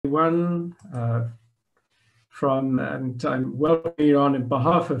Everyone and I'm welcoming you on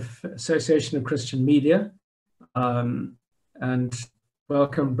behalf of Association of Christian Media, and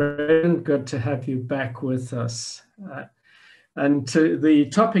welcome, Brenden. Good to have you back with us. And the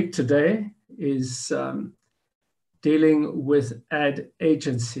topic today is dealing with ad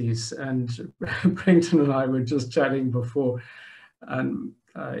agencies. And Brenden and I were just chatting before, and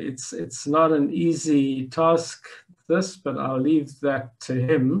it's not an easy task, this, but I'll leave that to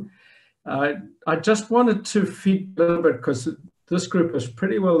him. I just wanted to feed a little bit, because this group is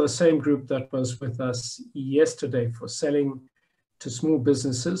pretty well the same group that was with us yesterday for selling to small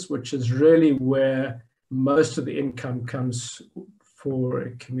businesses, which is really where most of the income comes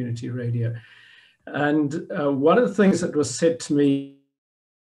for community radio. And one of the things that was said to me,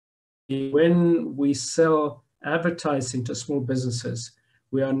 when we sell advertising to small businesses,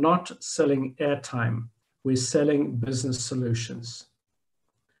 we are not selling airtime, we're selling business solutions.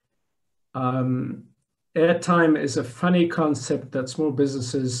 Airtime is a funny concept that small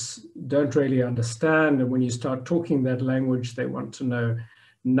businesses don't really understand. And when you start talking that language, they want to know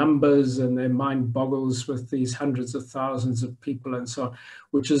numbers and their mind boggles with these hundreds of thousands of people and so on,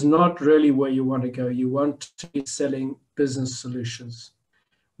 which is not really where you want to go. You want to be selling business solutions,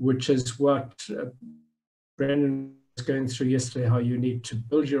 which is what Brenden was going through yesterday, how you need to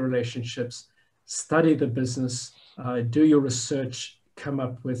build your relationships, study the business, do your research, come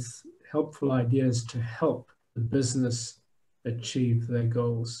up with helpful ideas to help the business achieve their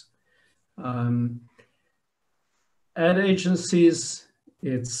goals. Ad agencies,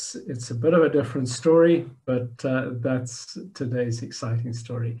 it's a bit of a different story, but that's today's exciting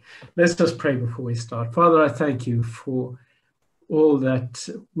story. Let's just pray before we start. Father, I thank you for all that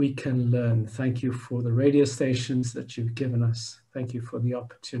we can learn. Thank you for the radio stations that you've given us. Thank you for the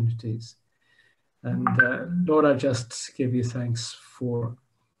opportunities. And Lord, I just give you thanks for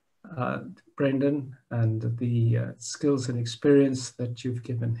Brenden and the skills and experience that you've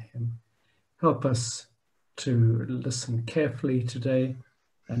given him. Help us to listen carefully today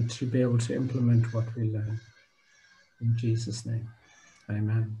and to be able to implement what we learn. In Jesus' name,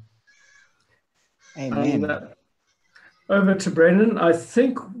 amen. Amen. And, over to Brenden.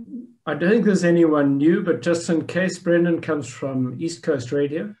 I don't think there's anyone new, but just in case, Brenden comes from East Coast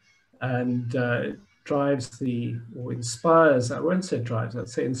Radio and inspires, I won't say drives, I'd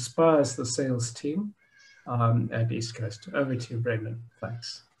say inspires the sales team at East Coast. Over to you, Brenden.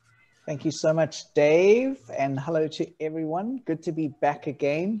 Thanks. Thank you so much, Dave, and hello to everyone. Good to be back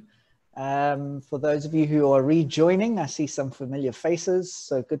again. For those of you who are rejoining, I see some familiar faces,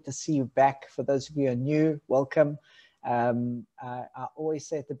 so good to see you back. For those of you who are new, welcome. I always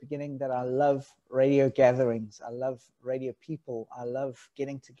say at the beginning that I love radio gatherings. I love radio people. I love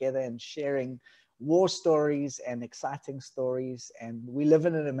getting together and sharing war stories and exciting stories. And we live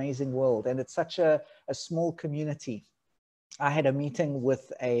in an amazing world, and it's such a small community. I had a meeting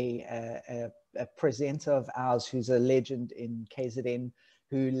with a presenter of ours who's a legend in KZN,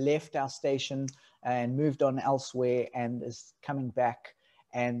 who left our station and moved on elsewhere and is coming back,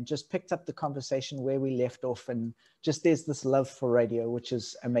 and just picked up the conversation where we left off. And just there's this love for radio, which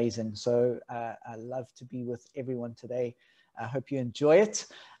is amazing. So I love to be with everyone today. I hope you enjoy it.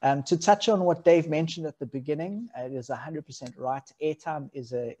 To touch on what Dave mentioned at the beginning, it is 100% right. Airtime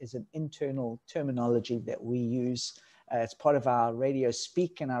is an internal terminology that we use. It's part of our radio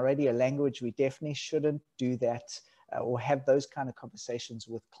speak and our radio language. We definitely shouldn't do that or have those kind of conversations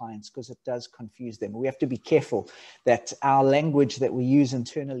with clients, because it does confuse them. We have to be careful that our language that we use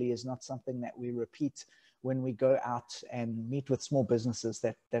internally is not something that we repeat when we go out and meet with small businesses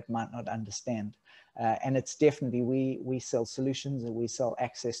that might not understand. And it's definitely, we sell solutions and we sell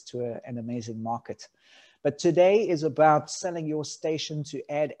access to an amazing market. But today is about selling your station to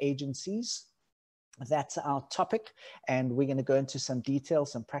ad agencies. That's our topic, and we're going to go into some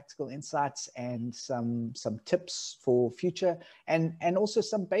details, some practical insights, and some tips for future, and also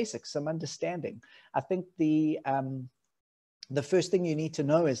some basics, some understanding. I think the first thing you need to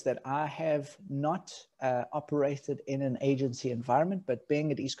know is that I have not operated in an agency environment, but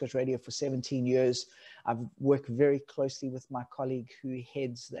being at East Coast Radio for 17 years, I've worked very closely with my colleague who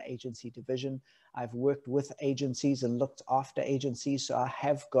heads the agency division. I've worked with agencies and looked after agencies, so I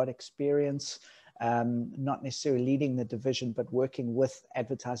have got experience. Not necessarily leading the division, but working with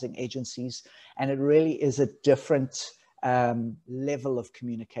advertising agencies. And it really is a different level of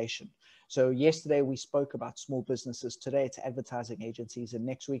communication. So yesterday we spoke about small businesses. Today it's advertising agencies. And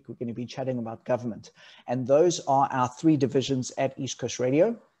next week we're going to be chatting about government. And those are our three divisions at East Coast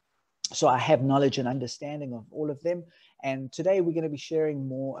Radio. So I have knowledge and understanding of all of them. And today we're going to be sharing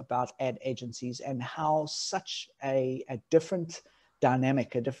more about ad agencies and how such a different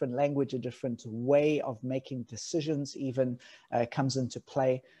dynamic, a different language, a different way of making decisions even comes into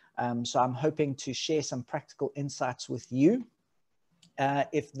play. So I'm hoping to share some practical insights with you.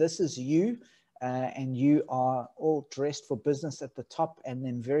 If this is you and you are all dressed for business at the top and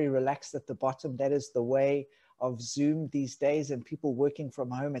then very relaxed at the bottom, that is the way of Zoom these days and people working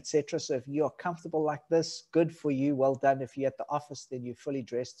from home, etc. So if you're comfortable like this, good for you, well done. If you're at the office, then you're fully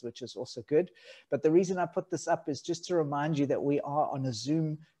dressed, which is also good. But the reason I put this up is just to remind you that we are on a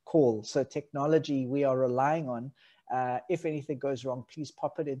Zoom call. So technology we are relying on. If anything goes wrong, please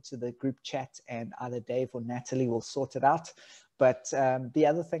pop it into the group chat and either Dave or Natalie will sort it out. But the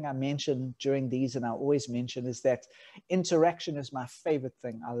other thing I mentioned during these, and I always mention, is that interaction is my favorite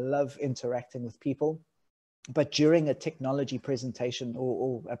thing. I love interacting with people. But during a technology presentation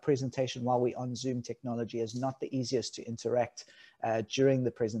or a presentation while we're on Zoom, technology is not the easiest to interact during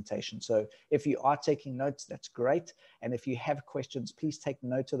the presentation. So if you are taking notes, that's great. And if you have questions, please take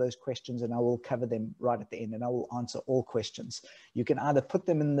note of those questions and I will cover them right at the end and I will answer all questions. You can either put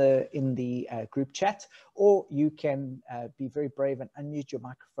them in the group chat, or you can be very brave and unmute your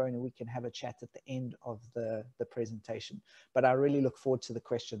microphone and we can have a chat at the end of the presentation. But I really look forward to the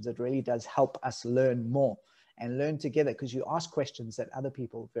questions. It really does help us learn more and learn together, because you ask questions that other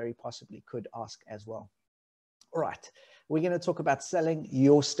people very possibly could ask as well. All right, we're going to talk about selling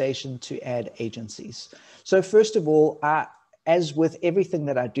your station to ad agencies. So first of all, as with everything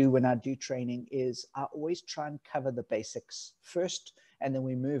that I do when I do training, is I always try and cover the basics first, and then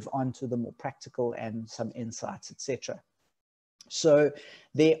we move on to the more practical and some insights, etc. So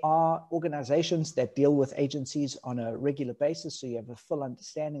there are organizations that deal with agencies on a regular basis, so you have a full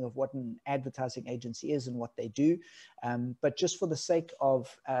understanding of what an advertising agency is and what they do. But just for the sake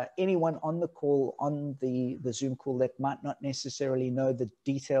of anyone on the call, on the Zoom call, that might not necessarily know the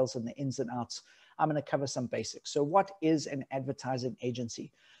details and the ins and outs, I'm going to cover some basics. So what is an advertising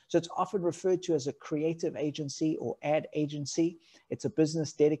agency? So it's often referred to as a creative agency or ad agency. It's a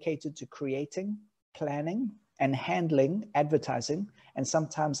business dedicated to creating, planning, and handling advertising and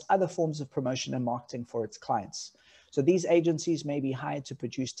sometimes other forms of promotion and marketing for its clients. So these agencies may be hired to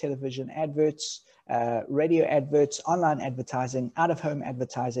produce television adverts, radio adverts, online advertising, out-of-home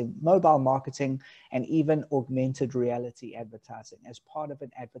advertising, mobile marketing, and even augmented reality advertising as part of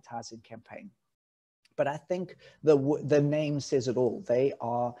an advertising campaign. But I think the name says it all. They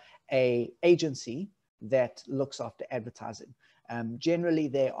are an agency that looks after advertising. Generally,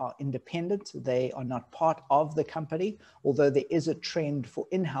 they are independent. They are not part of the company, although there is a trend for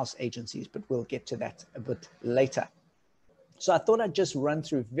in-house agencies, but we'll get to that a bit later. So I thought I'd just run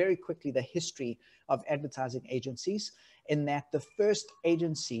through very quickly the history of advertising agencies, in that the first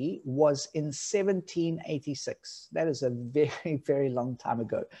agency was in 1786. That is a very, very long time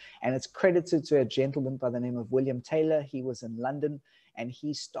ago. And it's credited to a gentleman by the name of William Taylor. He was in London, and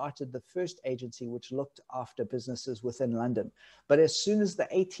he started the first agency which looked after businesses within London. But as soon as the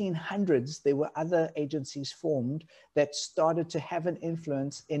 1800s, there were other agencies formed that started to have an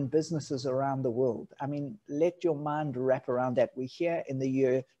influence in businesses around the world. I mean, let your mind wrap around that. We're here in the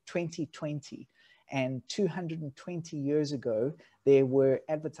year 2020. And 220 years ago, there were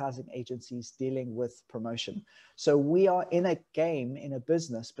advertising agencies dealing with promotion. So we are in a game, in a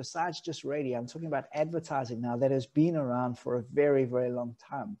business, besides just radio, I'm talking about advertising now, that has been around for a very, very long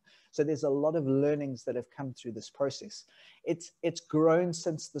time. So there's a lot of learnings that have come through this process. It's grown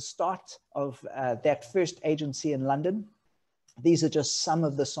since the start of that first agency in London. These are just some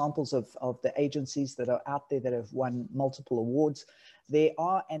of the samples of the agencies that are out there that have won multiple awards. There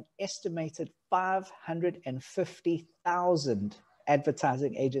are an estimated 550,000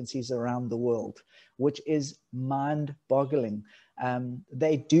 advertising agencies around the world, which is mind-boggling.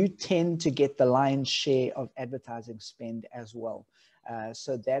 They do tend to get the lion's share of advertising spend as well.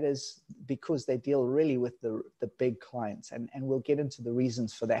 So that is because they deal really with the big clients, and we'll get into the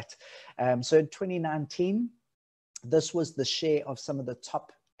reasons for that. So in 2019, this was the share of some of the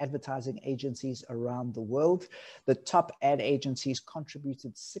top advertising agencies around the world. The top ad agencies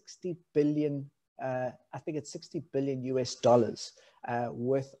contributed 60 billion, I think it's 60 billion US dollars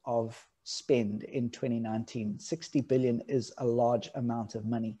worth of spend in 2019. 60 billion is a large amount of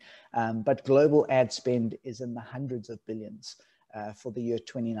money, but global ad spend is in the hundreds of billions for the year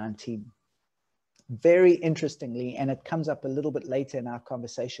 2019. Very interestingly, and it comes up a little bit later in our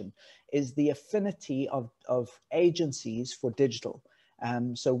conversation, is the affinity of agencies for digital.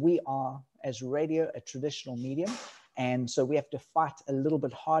 So we are, as radio, a traditional medium, and so we have to fight a little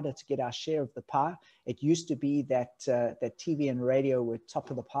bit harder to get our share of the pie. It used to be that TV and radio were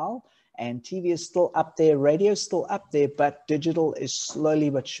top of the pile, and TV is still up there, radio is still up there, but digital is slowly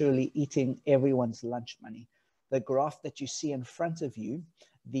but surely eating everyone's lunch money. the graph that you see in front of you,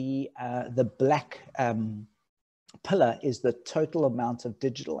 the black pillar is the total amount of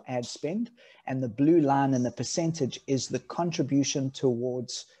digital ad spend, and the blue line and the percentage is the contribution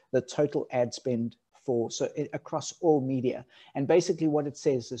towards the total ad spend across all media. And basically what it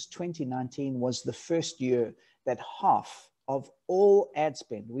says is 2019 was the first year that half of all ad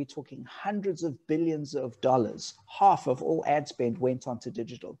spend, we're talking hundreds of billions of dollars, half of all ad spend went onto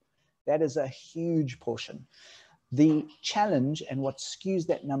digital. That is a huge portion. The challenge, and what skews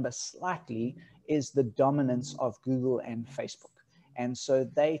that number slightly, is the dominance of Google and Facebook. And so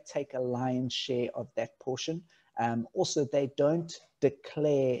they take a lion's share of that portion. Also, they don't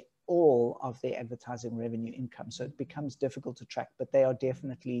declare all of their advertising revenue income. So it becomes difficult to track, but they are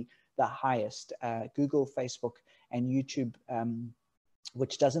definitely the highest. Google, Facebook, and YouTube,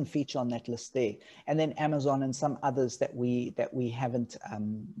 which doesn't feature on that list there, and then Amazon and some others that we haven't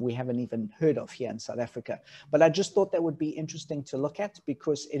even heard of here in South Africa. But I just thought that would be interesting to look at,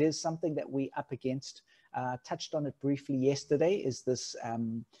 because it is something that we up against. Touched on it briefly yesterday. Is this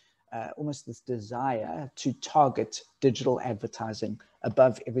almost this desire to target digital advertising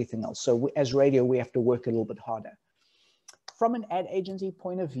above everything else? So as radio, we have to work a little bit harder. From an ad agency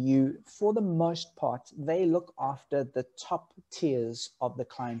point of view, for the most part, they look after the top tiers of the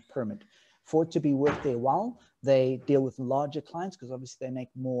client pyramid. For it to be worth their while, they deal with larger clients because obviously they make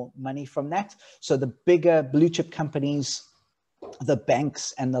more money from that. So the bigger blue chip companies, the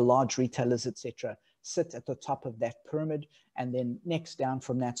banks and the large retailers, etc., sit at the top of that pyramid, and then next down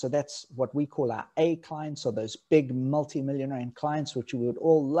from that. So that's what we call our A clients, or those big multi-million clients, which we would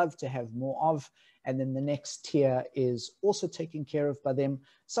all love to have more of. And then the next tier is also taken care of by them.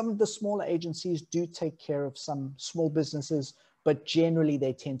 Some of the smaller agencies do take care of some small businesses, but generally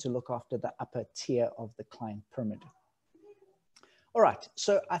they tend to look after the upper tier of the client pyramid. All right,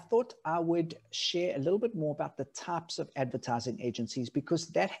 so I thought I would share a little bit more about the types of advertising agencies, because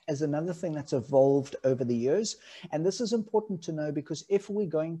that is another thing that's evolved over the years. And this is important to know, because if we're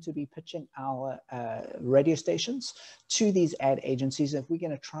going to be pitching our radio stations to these ad agencies, if we're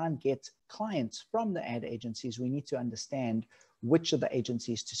going to try and get clients from the ad agencies, we need to understand which of the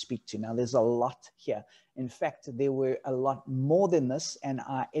agencies to speak to. Now, there's a lot here. In fact, there were a lot more than this, and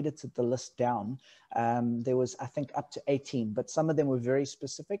I edited the list down. There was, I think, up to 18, but some of them were very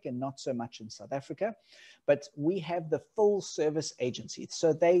specific and not so much in South Africa. But we have the full service agency.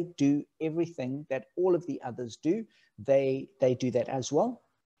 So they do everything that all of the others do. They do that as well.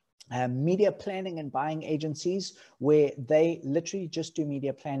 Media planning and buying agencies, where they literally just do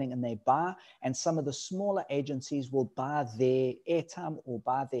media planning and they buy, and some of the smaller agencies will buy their airtime or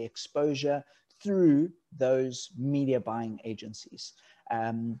buy their exposure through those media buying agencies.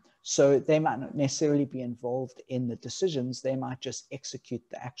 So they might not necessarily be involved in the decisions, they might just execute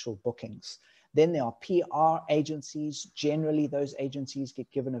the actual bookings. Then there are PR agencies. Generally, those agencies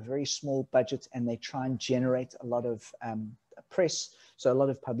get given a very small budget and they try and generate a lot of press, so a lot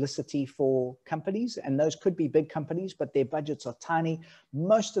of publicity for companies, and those could be big companies, but their budgets are tiny.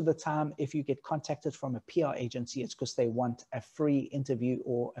 Most of the time, if you get contacted from a PR agency, it's because they want a free interview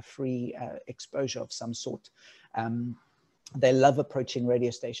or a free exposure of some sort. They love approaching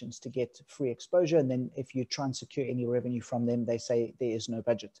radio stations to get free exposure, and then if you try and secure any revenue from them, they say there is no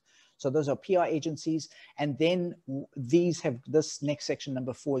budget. So those are PR agencies. And then this next section,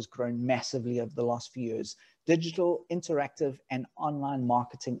 number 4, has grown massively over the last few years. Digital, interactive, and online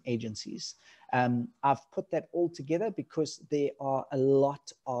marketing agencies. I've put that all together because there are a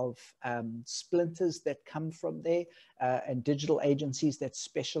lot of splinters that come from there, and digital agencies that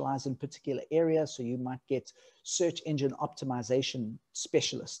specialize in particular areas. So you might get search engine optimization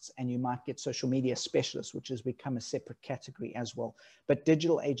specialists, and you might get social media specialists, which has become a separate category as well. But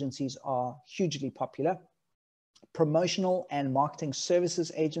digital agencies are hugely popular. Promotional and marketing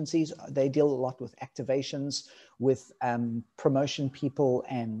services agencies, they deal a lot with activations, with promotion people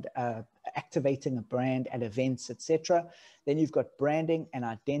and activating a brand at events, etc. Then you've got branding and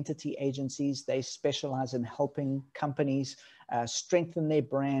identity agencies. They specialize in helping companies strengthen their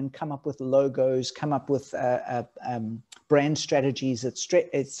brand, come up with logos, come up with brand strategies,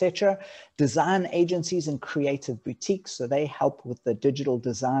 etc. Design agencies and creative boutiques. So they help with the digital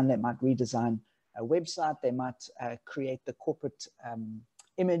design. They might redesign a website, they might create the corporate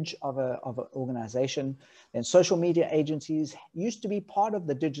image of an organization. Then social media agencies used to be part of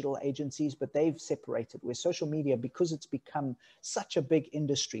the digital agencies, but they've separated, where social media, because it's become such a big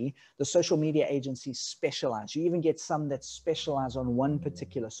industry, the social media agencies specialize. You even get some that specialize on one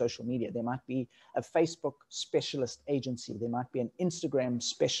particular social media. There might be a Facebook specialist agency. There might be an Instagram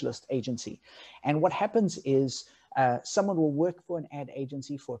specialist agency. And what happens is someone will work for an ad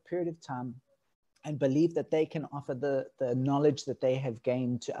agency for a period of time. and believe that they can offer the knowledge that they have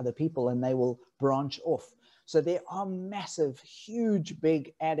gained to other people, and they will branch off. So there are massive, huge,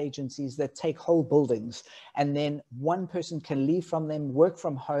 big ad agencies that take whole buildings, and then one person can leave from them, work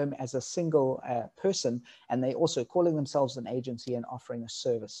from home as a single person, and they also calling themselves an agency and offering a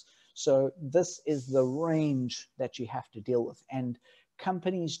service. So this is the range that you have to deal with. And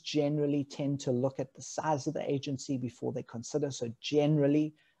companies generally tend to look at the size of the agency before they consider. So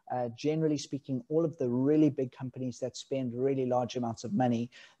generally speaking, all of the really big companies that spend really large amounts of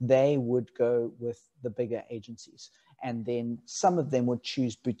money, they would go with the bigger agencies. And then some of them would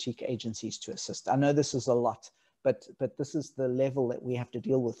choose boutique agencies to assist. I know this is a lot, but this is the level that we have to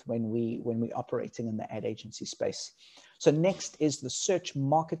deal with when we're operating in the ad agency space. So next is the search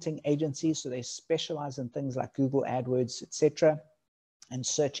marketing agencies. So they specialize in things like Google AdWords, etc., and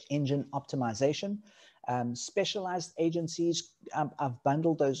search engine optimization. Specialized agencies, I've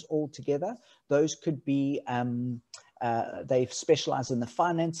bundled those all together. Those could be, they specialize in the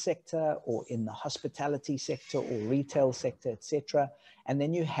finance sector or in the hospitality sector or retail sector, etc. And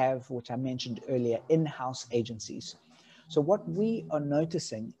then you have, which I mentioned earlier, in-house agencies. So what we are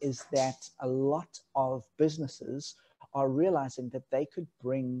noticing is that a lot of businesses are realizing that they could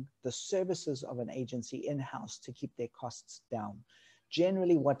bring the services of an agency in-house to keep their costs down.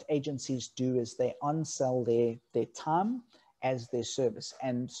 Generally, what agencies do is they on-sell their time as their service.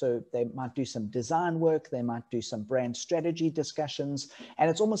 And so they might do some design work, they might do some brand strategy discussions, and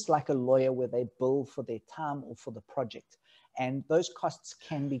it's almost like a lawyer where they bill for their time or for the project. And those costs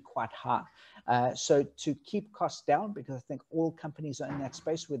can be quite high. So to keep costs down, because I think all companies are in that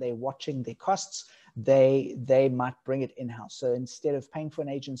space where they're watching their costs, they might bring it in-house. So instead of paying for an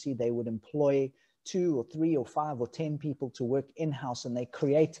agency, they would employ 2 or 3 or 5 or 10 people to work in-house, and they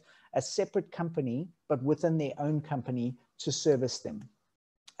create a separate company, but within their own company to service them.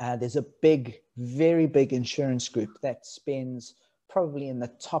 There's a big, very big insurance group that spends probably in the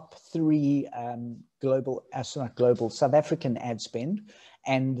top 3 South African ad spend,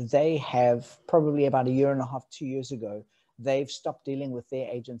 and they have probably about 1.5 years, 2 years ago, they've stopped dealing with their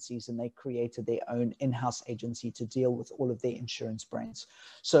agencies and they created their own in-house agency to deal with all of their insurance brands.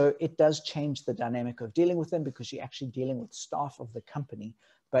 So it does change the dynamic of dealing with them because you're actually dealing with staff of the company.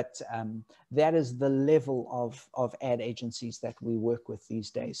 But that is the level of ad agencies that we work with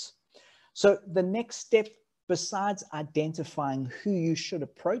these days. So the next step, besides identifying who you should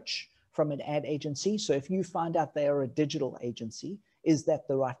approach from an ad agency, so if you find out they are a digital agency, is that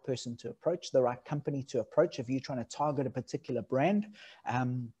the right person to approach, the right company to approach? If you're trying to target a particular brand,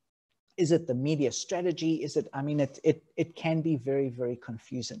 is it the media strategy? Is it, I mean, it can be very, very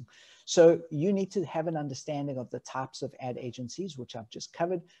confusing. So you need to have an understanding of the types of ad agencies, which I've just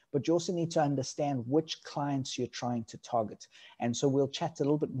covered, but you also need to understand which clients you're trying to target. And so we'll chat a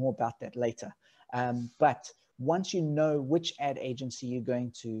little bit more about that later. But once you know which ad agency you're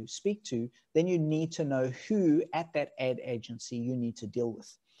going to speak to, then you need to know who at that ad agency you need to deal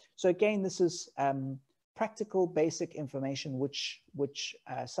with. So again, this is practical, basic information, which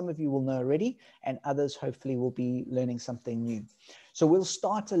some of you will know already, and others hopefully will be learning something new. So we'll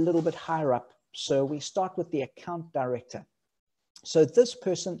start a little bit higher up. So we start with the account director. So this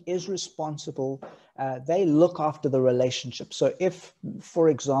person is responsible. They look after the relationship. So if, for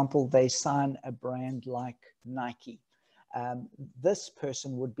example, they sign a brand like Nike, this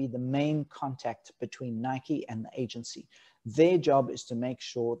person would be the main contact between Nike and the agency. Their job is to make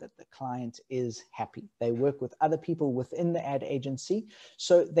sure that the client is happy. They work with other people within the ad agency,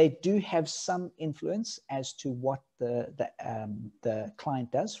 so they do have some influence as to what the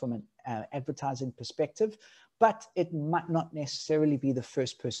client does from an advertising perspective, but it might not necessarily be the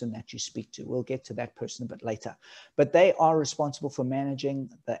first person that you speak to. We'll get to that person a bit later. But they are responsible for managing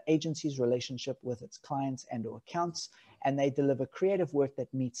the agency's relationship with its clients and or accounts, and they deliver creative work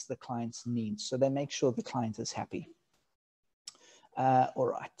that meets the client's needs. So they make sure the client is happy. All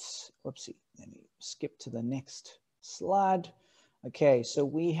right, whoopsie, let me skip to the next slide. Okay, so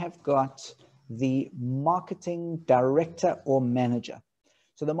we have got the marketing director or manager.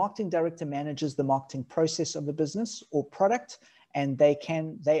 So the marketing director manages the marketing process of the business or product, and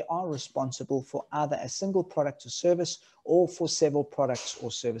they are responsible for either a single product or service or for several products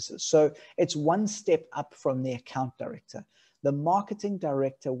or services. So it's one step up from the account director. The marketing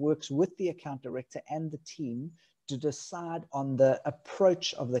director works with the account director and the team to decide on the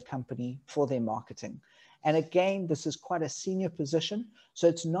approach of the company for their marketing. And again, this is quite a senior position. So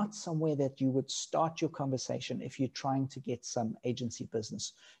it's not somewhere that you would start your conversation if you're trying to get some agency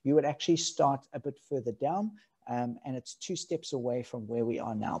business. You would actually start a bit further down, and it's 2 steps away from where we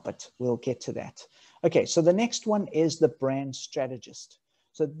are now, but we'll get to that. Okay, so the next one is the brand strategist.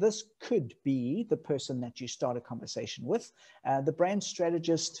 So this could be the person that you start a conversation with. The brand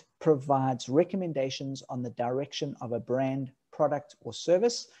strategist provides recommendations on the direction of a brand, product, or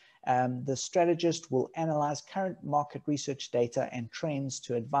service. The strategist will analyze current market research data and trends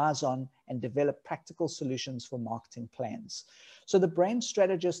to advise on and develop practical solutions for marketing plans. So the brand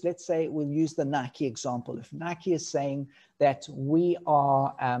strategist, let's say we'll use the Nike example. If Nike is saying that we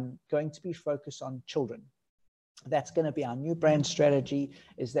are going to be focused on children, that's going to be our new brand strategy,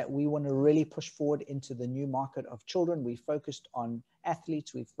 is that we want to really push forward into the new market of children. We focused on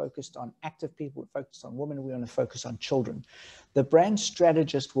athletes, we've focused on active people, we've focused on women, we want to focus on children. The brand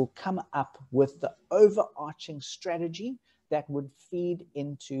strategist will come up with the overarching strategy that would feed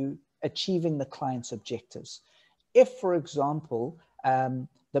into achieving the client's objectives. If, for example,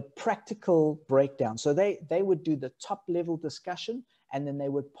 the practical breakdown, so they would do the top level discussion and then they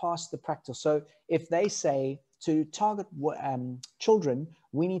would pass the practical. So if they say, to target children,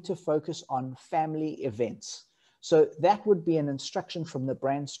 we need to focus on family events. So that would be an instruction from the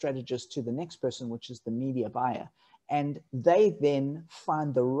brand strategist to the next person, which is the media buyer. And they then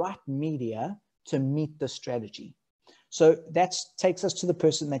find the right media to meet the strategy. So that takes us to the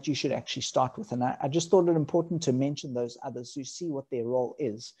person that you should actually start with. And I just thought it important to mention those others to see what their role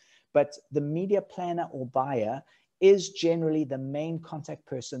is. But the media planner or buyer is generally the main contact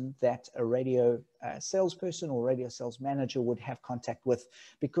person that a radio salesperson or radio sales manager would have contact with,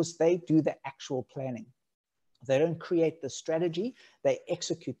 because they do the actual planning. They don't create the strategy, they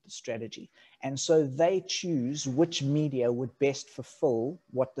execute the strategy. And so they choose which media would best fulfill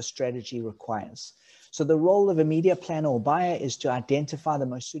what the strategy requires. So the role of a media planner or buyer is to identify the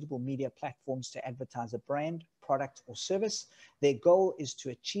most suitable media platforms to advertise a brand, product, or service. Their goal is to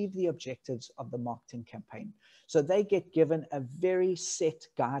achieve the objectives of the marketing campaign. So they get given a very set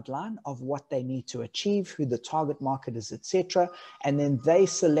guideline of what they need to achieve, who the target market is, etc. And then they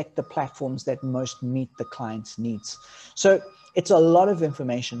select the platforms that most meet the client's needs. So it's a lot of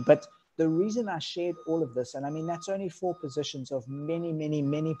information, but the reason I shared all of this, and I mean, that's only 4 positions of many, many,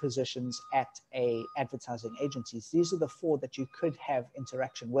 many positions at a advertising agencies. These are the 4 that you could have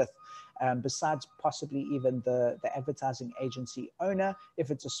interaction with, besides possibly even the advertising agency owner,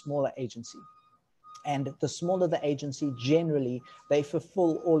 if it's a smaller agency. And the smaller the agency, generally, they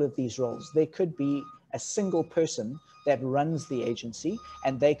fulfill all of these roles. There could be a single person that runs the agency,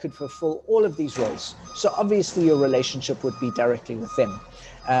 and they could fulfill all of these roles. So obviously your relationship would be directly with them.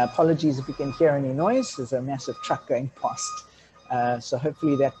 Apologies if you can hear any noise. There's a massive truck going past. So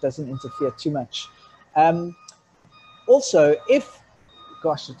hopefully that doesn't interfere too much. Also,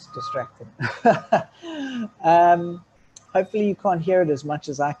 gosh, it's distracting. Hopefully you can't hear it as much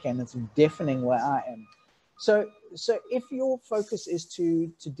as I can. It's deafening where I am. So if your focus is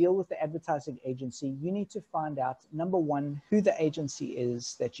to deal with the advertising agency, you need to find out, number 1, who the agency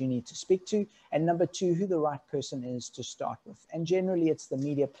is that you need to speak to, and number 2, who the right person is to start with. And generally it's the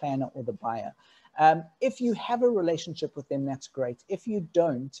media planner or the buyer. If you have a relationship with them, that's great. If you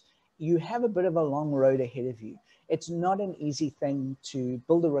don't, you have a bit of a long road ahead of you. It's not an easy thing to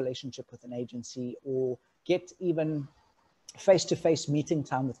build a relationship with an agency or get even face-to-face meeting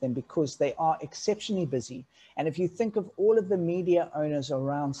time with them, because they are exceptionally busy. And if you think of all of the media owners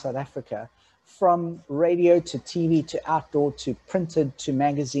around South Africa, from radio to TV to outdoor to printed to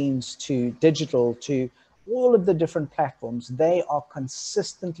magazines to digital to all of the different platforms, they are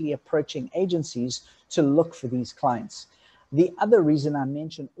consistently approaching agencies to look for these clients. The other reason I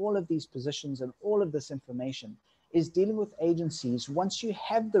mention all of these positions and all of this information is dealing with agencies. Once you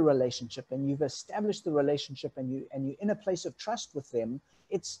have the relationship and you've established the relationship and you're in a place of trust with them,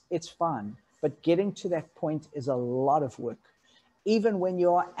 it's fine. But getting to that point is a lot of work. Even when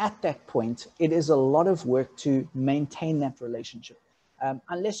you are at that point, it is a lot of work to maintain that relationship.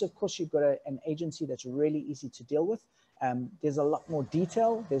 Unless, of course, you've got an agency that's really easy to deal with. There's a lot more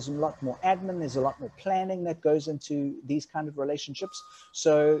detail, there's a lot more admin, there's a lot more planning that goes into these kind of relationships.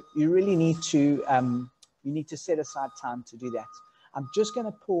 So you really need to set aside time to do that. I'm just going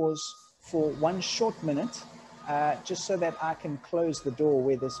to pause for 1 short minute, just so that I can close the door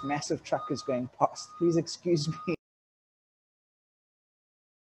where this massive truck is going past. Please excuse me.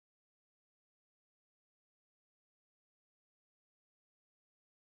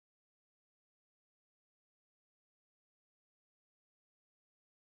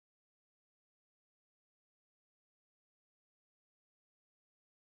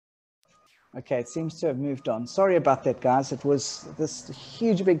 Okay, it seems to have moved on. Sorry about that, guys. It was this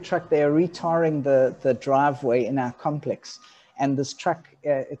huge big truck. They are retarring the driveway in our complex. And this truck,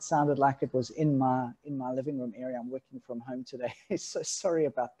 it sounded like it was in my living room area. I'm working from home today. So sorry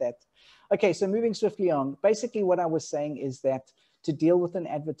about that. Okay, so moving swiftly on. Basically, what I was saying is that to deal with an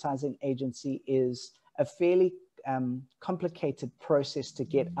advertising agency is a fairly complicated process to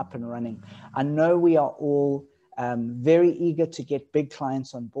get up and running. I know we are all very eager to get big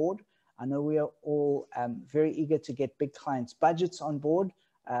clients on board. I know we are all very eager to get big clients' budgets on board,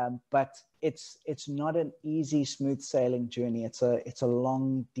 but it's not an easy, smooth sailing journey. It's a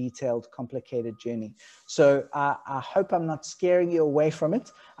long, detailed, complicated journey. So I hope I'm not scaring you away from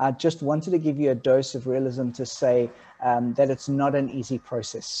it. I just wanted to give you a dose of realism to say that it's not an easy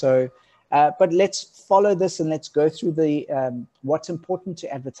process. So, but let's follow this and let's go through the what's important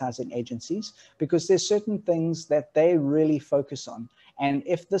to advertising agencies, because there's certain things that they really focus on. And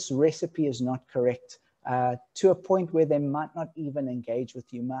if this recipe is not correct, to a point where they might not even engage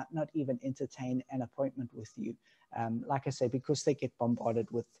with you, might not even entertain an appointment with you, like I say, because they get bombarded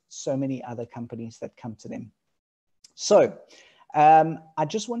with so many other companies that come to them. So I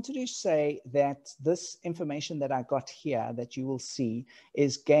just wanted to say that this information that I got here that you will see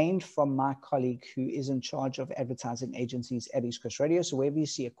is gained from my colleague who is in charge of advertising agencies at East Coast Radio. So wherever you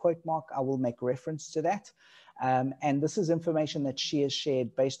see a quote mark, I will make reference to that. And this is information that she has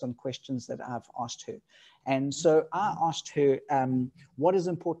shared based on questions that I've asked her. And so I asked her, what is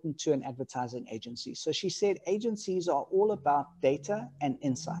important to an advertising agency? So she said, agencies are all about data and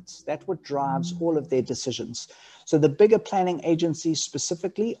insights. That's what drives all of their decisions. So the bigger planning agencies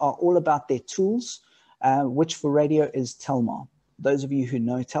specifically are all about their tools, which for radio is Telmar. Those of you who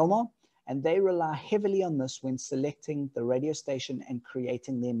know Telmar, and they rely heavily on this when selecting the radio station and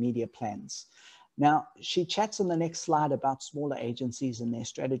creating their media plans. Now, she chats on the next slide about smaller agencies and their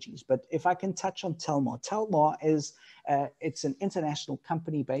strategies. But if I can touch on Telmar. Telmar is, it's an international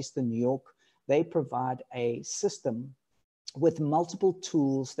company based in New York. They provide a system with multiple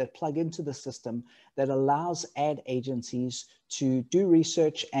tools that plug into the system that allows ad agencies to do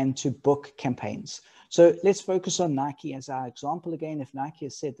research and to book campaigns. So let's focus on Nike as our example again. If Nike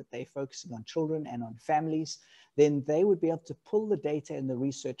has said that they're focusing on children and on families, then they would be able to pull the data and the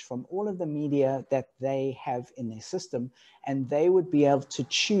research from all of the media that they have in their system, and they would be able to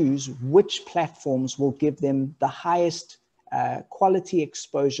choose which platforms will give them the highest quality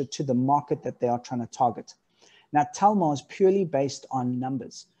exposure to the market that they are trying to target. Now, Telmar is purely based on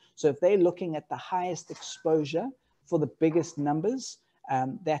numbers. So if they're looking at the highest exposure for the biggest numbers,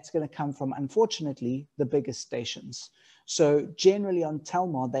 that's going to come from, unfortunately, the biggest stations. So generally on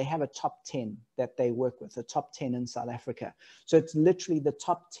Telmar, they have a top 10 that they work with, a top 10 in South Africa. So it's literally the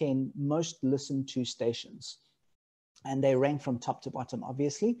top 10 most listened to stations. And they rank from top to bottom,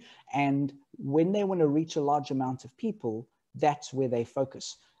 obviously. And when they want to reach a large amount of people, that's where they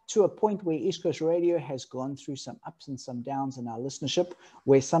focus. To a point where East Coast Radio has gone through some ups and some downs in our listenership,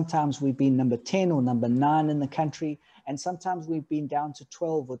 where sometimes we've been number 10 or number 9 in the country, and sometimes we've been down to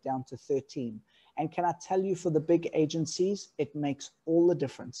 12 or down to 13. And can I tell you, for the big agencies, it makes all the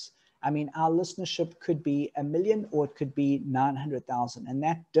difference. I mean, our listenership could be 1 million or it could be 900,000. And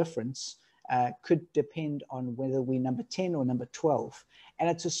that difference could depend on whether we're number 10 or number 12. And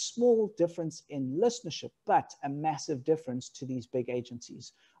it's a small difference in listenership, but a massive difference to these big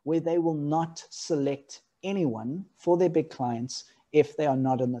agencies, where they will not select anyone for their big clients if they are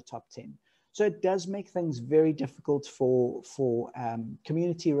not in the top 10. So it does make things very difficult for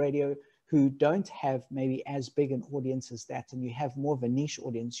community radio who don't have maybe as big an audience as that, and you have more of a niche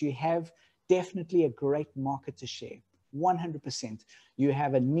audience. You have definitely a great market to share, 100%. You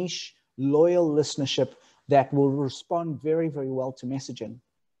have a niche, loyal listenership that will respond very, very well to messaging.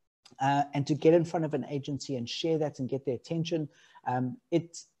 And to get in front of an agency and share that and get their attention,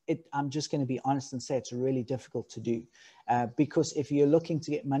 I'm just going to be honest and say it's really difficult to do, because if you're looking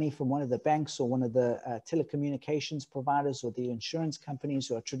to get money from one of the banks or one of the telecommunications providers or the insurance companies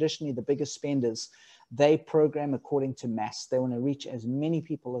who are traditionally the biggest spenders, they program according to mass. They want to reach as many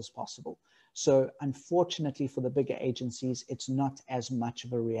people as possible. So unfortunately for the bigger agencies, it's not as much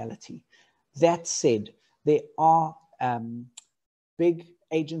of a reality. That said, there are big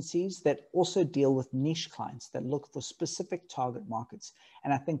agencies that also deal with niche clients that look for specific target markets.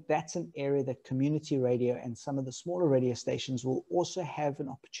 And I think that's an area that community radio and some of the smaller radio stations will also have an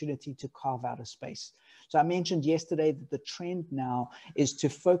opportunity to carve out a space. So I mentioned yesterday that the trend now is to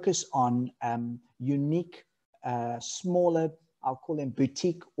focus on unique, smaller, I'll call them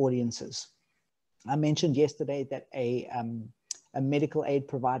boutique audiences. I mentioned yesterday that a medical aid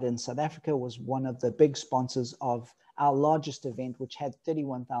provider in South Africa was one of the big sponsors of our largest event, which had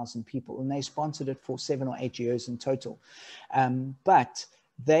 31,000 people, and they sponsored it for 7 or 8 years in total. But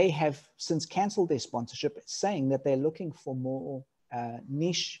they have since canceled their sponsorship, saying that they're looking for more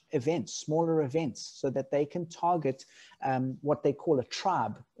niche events, smaller events, so that they can target what they call a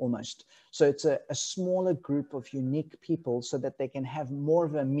tribe almost. So it's a smaller group of unique people so that they can have more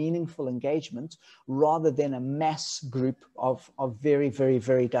of a meaningful engagement rather than a mass group of very, very,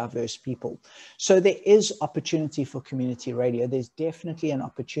 very diverse people. So there is opportunity for community radio. There's definitely an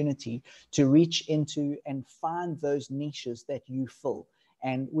opportunity to reach into and find those niches that you fill.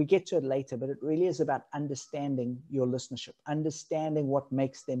 And we get to it later, but it really is about understanding your listenership, understanding what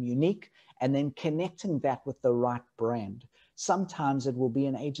makes them unique, and then connecting that with the right brand. Sometimes it will be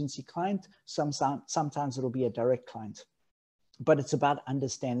an agency client, sometimes it'll be a direct client. But it's about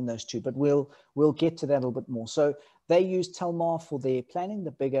understanding those two. But we'll get to that a little bit more. So they use Telmar for their planning,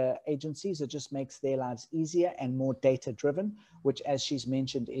 the bigger agencies. It just makes their lives easier and more data-driven, which, as she's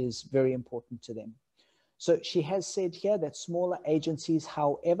mentioned, is very important to them. So she has said here that smaller agencies,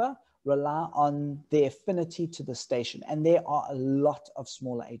 however, rely on their affinity to the station. And there are a lot of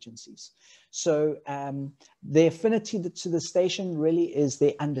smaller agencies. So their affinity to the station really is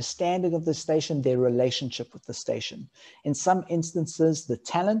their understanding of the station, their relationship with the station. In some instances, the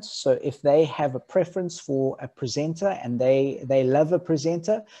talent. So if they have a preference for a presenter and they love a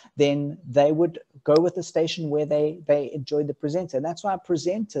presenter, then they would go with the station where they enjoy the presenter. And that's why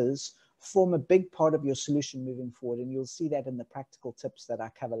presenters form a big part of your solution moving forward. And you'll see that in the practical tips that I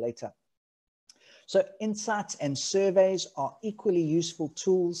cover later. So insights and surveys are equally useful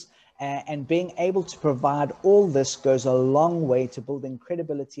tools, and being able to provide all this goes a long way to building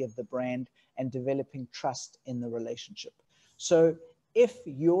credibility of the brand and developing trust in the relationship. So if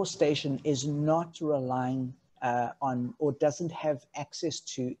your station is not relying on or doesn't have access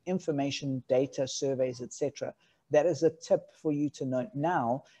to information, data, surveys, etc., that is a tip for you to note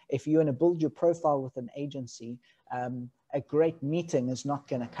now. If you want to build your profile with an agency, a great meeting is not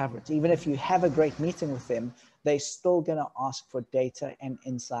going to cover it. Even if you have a great meeting with them, they're still going to ask for data and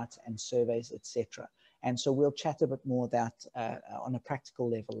insights and surveys, etc. And so we'll chat a bit more of that on a practical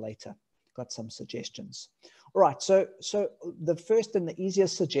level later. Got some suggestions. All right, so the first and the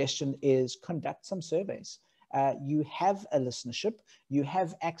easiest suggestion is conduct some surveys. You have a listenership, you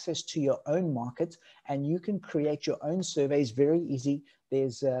have access to your own market, and you can create your own surveys very easy.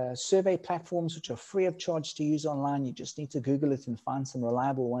 There's survey platforms which are free of charge to use online. You just need to Google it and find some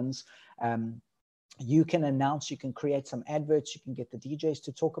reliable ones. You can announce, you can create some adverts, you can get the DJs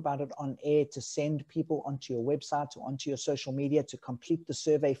to talk about it on air, to send people onto your website or onto your social media to complete the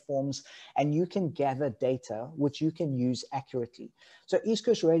survey forms, and you can gather data which you can use accurately. So East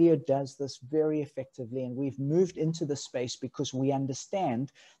Coast Radio does this very effectively, and we've moved into the space because we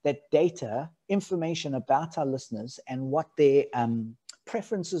understand that data, information about our listeners and what their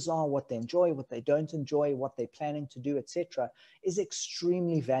preferences are, what they enjoy, what they don't enjoy, what they're planning to do, etc., is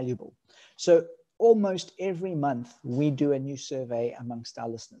extremely valuable. So almost every month, we do a new survey amongst our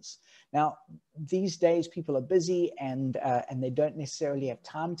listeners. Now, these days, people are busy and they don't necessarily have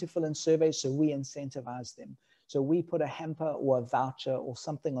time to fill in surveys, so we incentivize them. So we put a hamper or a voucher or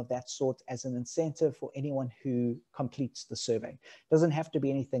something of that sort as an incentive for anyone who completes the survey. It doesn't have to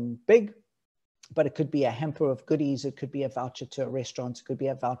be anything big, but it could be a hamper of goodies. It could be a voucher to a restaurant. It could be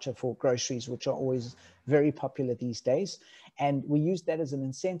a voucher for groceries, which are always very popular these days. And we use that as an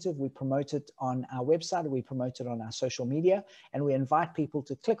incentive. We promote it on our website, we promote it on our social media, and we invite people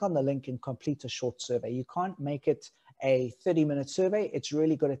to click on the link and complete a short survey. You can't make it a 30-minute survey. It's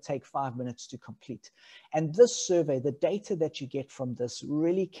really got to take 5 minutes to complete. And this survey, the data that you get from this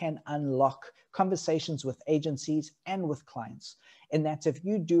really can unlock conversations with agencies and with clients. In that if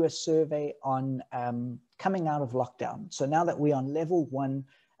you do a survey on coming out of lockdown, so now that we're on level 1,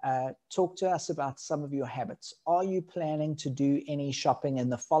 talk to us about some of your habits. Are you planning to do any shopping in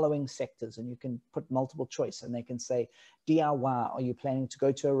the following sectors? And you can put multiple choice, and they can say DIY. Are you planning to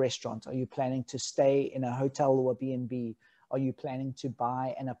go to a restaurant? Are you planning to stay in a hotel or a B&B? Are you planning to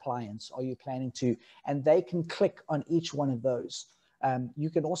buy an appliance? Are you planning to, and they can click on each one of those. You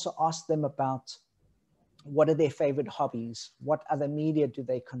can also ask them about what are their favorite hobbies? What other media do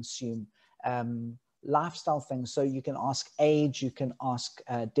they consume? Lifestyle things. So you can ask age, you can ask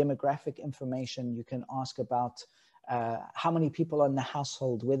demographic information, you can ask about how many people are in the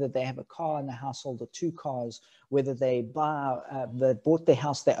household, whether they have a car in the household or 2 cars, whether they bought their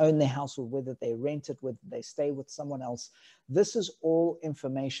house, they own their house, or whether they rent it, whether they stay with someone else. This is all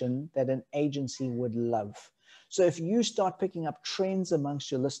information that an agency would love. So if you start picking up trends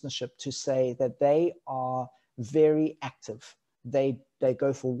amongst your listenership to say that they are very active, they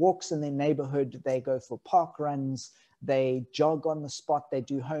go for walks in their neighborhood, they go for park runs, they jog on the spot, they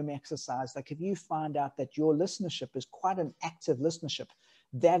do home exercise. Like if you find out that your listenership is quite an active listenership,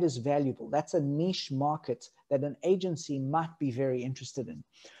 that is valuable. That's a niche market that an agency might be very interested in.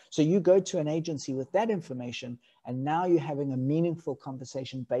 So you go to an agency with that information, and now you're having a meaningful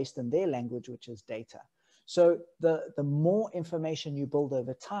conversation based in their language, which is data. So the more information you build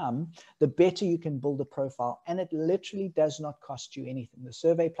over time, the better you can build a profile. And it literally does not cost you anything. The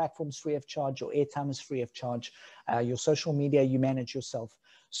survey platform is free of charge. Your airtime is free of charge. Your social media, you manage yourself.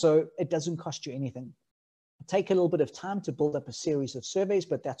 So it doesn't cost you anything. Take a little bit of time to build up a series of surveys,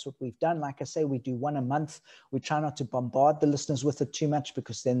 but that's what we've done. Like I say, we do one a month. We try not to bombard the listeners with it too much,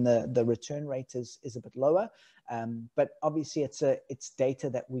 because then the return rate is a bit lower. But obviously it's data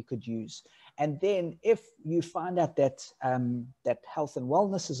that we could use. And then if you find out that that health and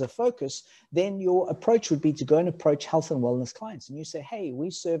wellness is a focus, then your approach would be to go and approach health and wellness clients. And you say, hey, we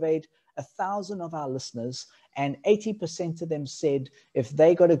surveyed 1,000 of our listeners, and 80% of them said if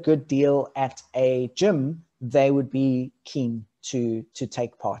they got a good deal at a gym, they would be keen to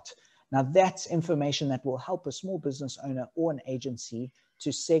take part. Now, that's information that will help a small business owner or an agency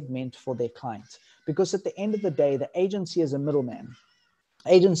to segment for their client. Because at the end of the day, the agency is a middleman.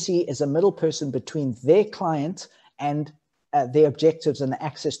 Agency is a middle person between their client and their objectives and the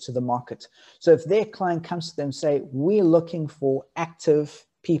access to the market. So if their client comes to them and say, we're looking for active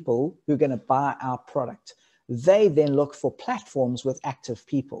people who are going to buy our product, they then look for platforms with active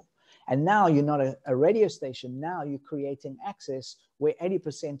people. And now you're not a radio station. Now you're creating access where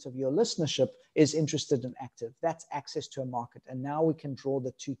 80% of your listenership is interested in active. That's access to a market. And now we can draw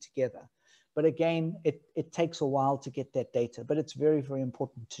the two together. But again, it takes a while to get that data, but it's very, very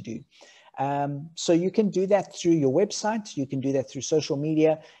important to do. So you can do that through your website. You can do that through social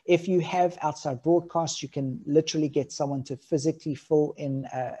media. If you have outside broadcasts, you can literally get someone to physically fill in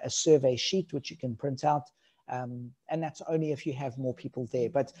a survey sheet, which you can print out. And that's only if you have more people there.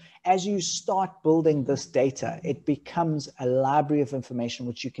 But as you start building this data, it becomes a library of information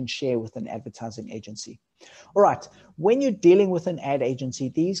which you can share with an advertising agency. All right, when you're dealing with an ad agency,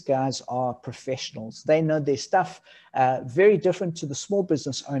 these guys are professionals. They know their stuff, very different to the small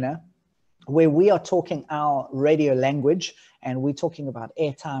business owner, where we are talking our radio language, and we're talking about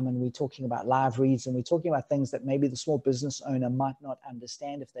airtime, and we're talking about live reads, and we're talking about things that maybe the small business owner might not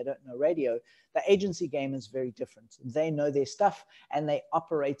understand if they don't know radio. The agency game is very different. They know their stuff, and they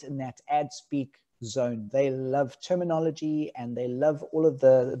operate in that ad speak zone. They love terminology, and they love all of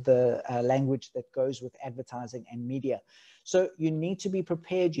the language that goes with advertising and media. So you need to be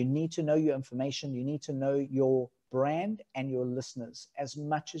prepared. You need to know your information. You need to know your brand and your listeners as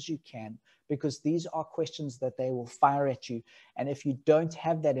much as you can, because these are questions that they will fire at you. And if you don't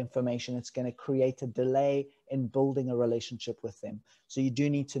have that information, it's going to create a delay in building a relationship with them. So you do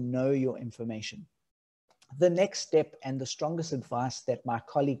need to know your information. The next step and the strongest advice that my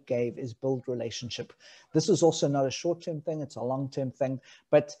colleague gave is build relationship. This is also not a short-term thing, it's a long-term thing,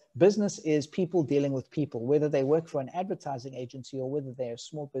 but business is people dealing with people. Whether they work for an advertising agency or whether they're a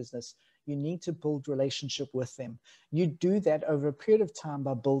small business, you need to build relationship with them. You do that over a period of time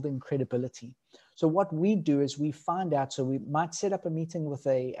by building credibility. So what we do is we find out, so we might set up a meeting with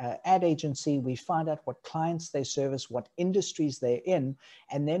a ad agency, we find out what clients they service, what industries they're in,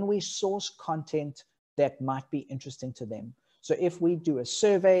 and then we source content that might be interesting to them. So if we do a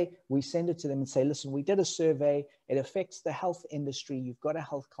survey, we send it to them and say, listen, we did a survey. It affects the health industry. You've got a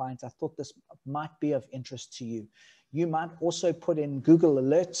health client. I thought this might be of interest to you. You might also put in Google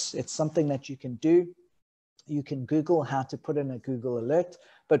Alerts. It's something that you can do. You can Google how to put in a Google Alert,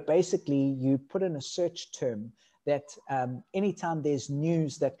 but basically you put in a search term that anytime there's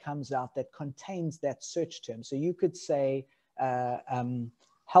news that comes out that contains that search term. So you could say,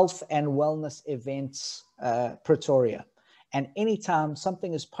 health and wellness events, Pretoria. And anytime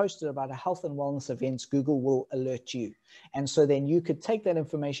something is posted about a health and wellness events, Google will alert you. And so then you could take that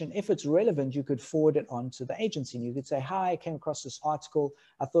information. If it's relevant, you could forward it on to the agency. And you could say, hi, I came across this article.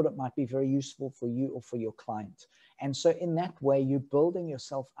 I thought it might be very useful for you or for your client. And so in that way, you're building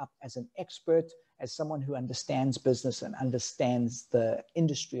yourself up as an expert, as someone who understands business and understands the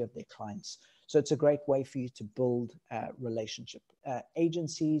industry of their clients. So it's a great way for you to build a relationship.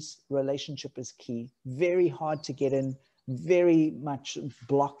 Agencies, relationship is key. Very hard to get in, very much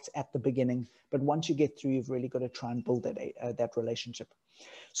blocked at the beginning. But once you get through, you've really got to try and build that relationship.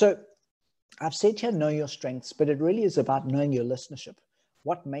 So I've said here, know your strengths, but it really is about knowing your listenership.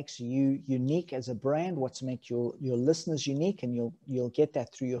 What makes you unique as a brand? What's make your listeners unique? And you'll get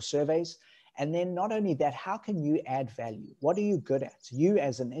that through your surveys. And then not only that, how can you add value? What are you good at? You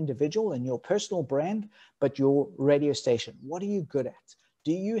as an individual and your personal brand, but your radio station, what are you good at?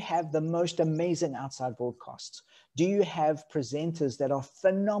 Do you have the most amazing outside broadcasts? Do you have presenters that are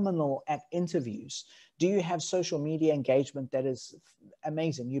phenomenal at interviews? Do you have social media engagement that is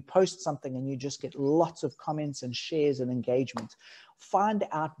amazing? You post something and you just get lots of comments and shares and engagement. Find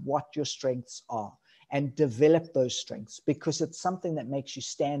out what your strengths are and develop those strengths, because it's something that makes you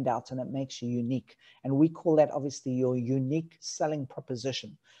stand out and it makes you unique. And we call that obviously your unique selling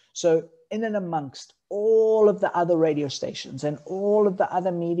proposition. So in and amongst all of the other radio stations and all of the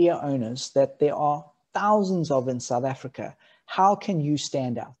other media owners that there are thousands of in South Africa, how can you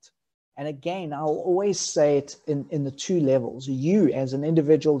stand out? And again, I'll always say it in the two levels. You as an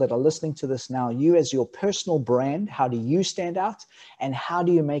individual that are listening to this now, you as your personal brand, how do you stand out? And how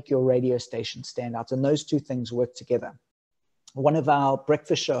do you make your radio station stand out? And those two things work together. One of our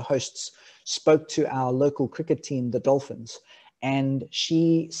breakfast show hosts spoke to our local cricket team, the Dolphins, and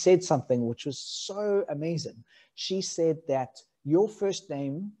she said something which was so amazing. She said that your first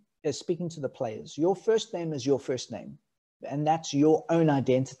name is, speaking to the players, your first name is your first name, and that's your own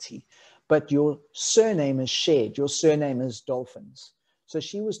identity. But your surname is shared. Your surname is Dolphins. So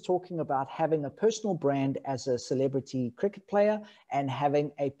she was talking about having a personal brand as a celebrity cricket player and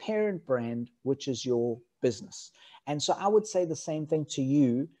having a parent brand, which is your business. And so I would say the same thing to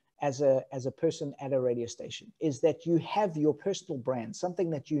you as a person at a radio station, is that you have your personal brand, something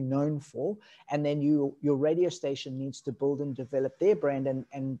that you're known for, and then your radio station needs to build and develop their brand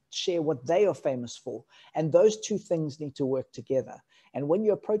and share what they are famous for. And those two things need to work together. And when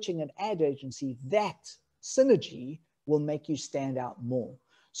you're approaching an ad agency, that synergy will make you stand out more.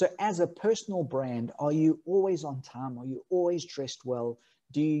 So as a personal brand, are you always on time? Are you always dressed well?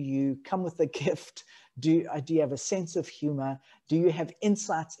 Do you come with a gift? Do you have a sense of humor? Do you have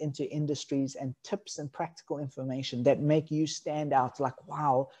insights into industries and tips and practical information that make you stand out? Like,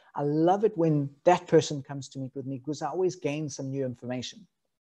 wow, I love it when that person comes to meet with me because I always gain some new information.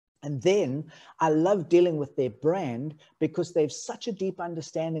 And then I love dealing with their brand because they have such a deep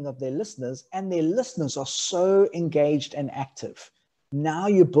understanding of their listeners, and their listeners are so engaged and active. Now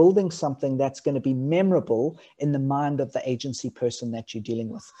you're building something that's going to be memorable in the mind of the agency person that you're dealing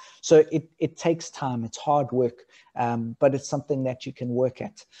with. So it takes time. It's hard work, but it's something that you can work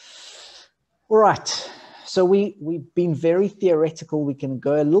at. All right. So we've been very theoretical. We can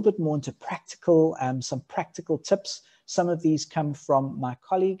go a little bit more into practical, some practical tips. Some of these come from my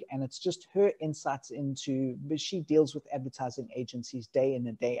colleague, and it's just her insights into, she deals with advertising agencies day in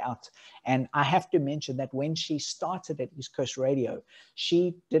and day out. And I have to mention that when she started at East Coast Radio,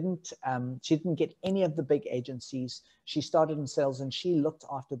 she didn't get any of the big agencies. She started in sales and she looked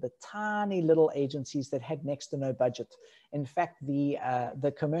after the tiny little agencies that had next to no budget. In fact,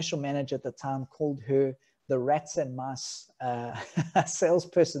 the commercial manager at the time called her the rats and mice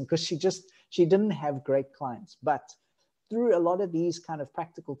salesperson, because she didn't have great clients. But through a lot of these kind of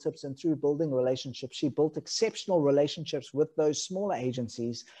practical tips and through building relationships, she built exceptional relationships with those smaller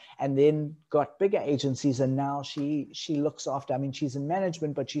agencies and then got bigger agencies. And now she looks after, I mean, she's in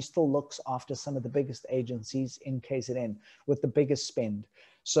management, but she still looks after some of the biggest agencies in KZN with the biggest spend.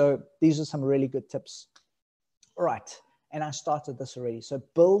 So these are some really good tips. All right. And I started this already. So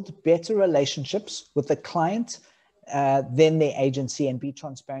build better relationships with the client than their agency, and be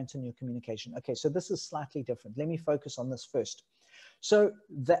transparent in your communication. Okay, so this is slightly different. Let me focus on this first. So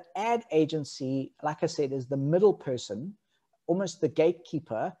the ad agency, like I said, is the middle person, almost the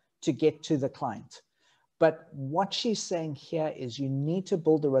gatekeeper to get to the client. But what she's saying here is you need to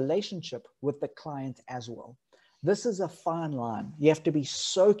build a relationship with the client as well. This is a fine line. You have to be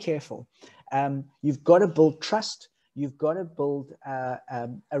so careful. You've got to build trust. You've got to build a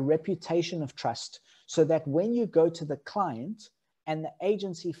reputation of trust, so that when you go to the client and the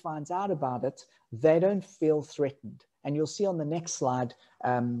agency finds out about it, they don't feel threatened. And you'll see on the next slide,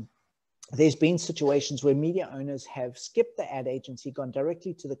 there's been situations where media owners have skipped the ad agency, gone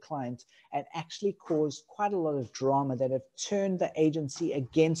directly to the client, and actually caused quite a lot of drama that have turned the agency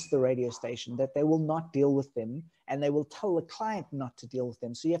against the radio station, that they will not deal with them and they will tell the client not to deal with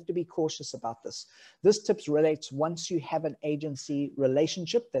them. So you have to be cautious about this. This tips relates once you have an agency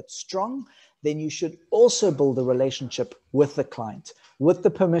relationship that's strong, then you should also build a relationship with the client, with the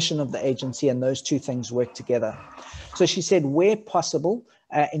permission of the agency, and those two things work together. So she said, where possible,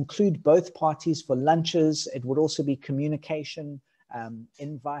 include both parties for lunches. It would also be communication,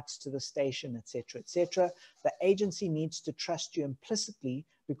 invites to the station, etc., etc. The agency needs to trust you implicitly,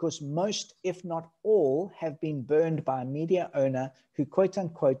 because most, if not all, have been burned by a media owner who, quote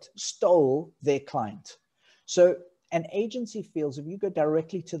unquote, stole their client. So an agency feels, if you go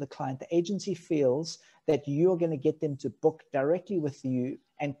directly to the client, the agency feels that you're going to get them to book directly with you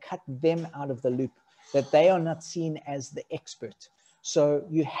and cut them out of the loop, that they are not seen as the expert. So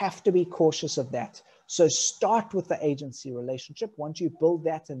you have to be cautious of that. So start with the agency relationship. Once you build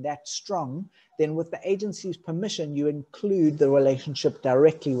that and that's strong, then with the agency's permission, you include the relationship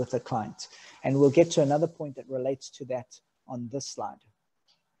directly with the client. And we'll get to another point that relates to that on this slide.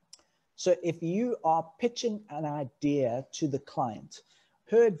 So if you are pitching an idea to the client,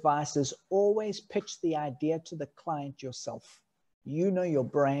 her advice is always pitch the idea to the client yourself. You know your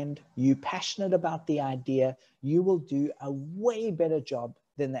brand, you're passionate about the idea, you will do a way better job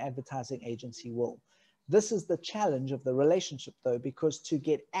than the advertising agency will. This is the challenge of the relationship though, because to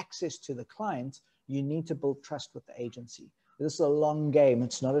get access to the client, you need to build trust with the agency. This is a long game.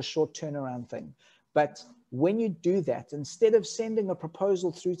 It's not a short turnaround thing. But when you do that, instead of sending a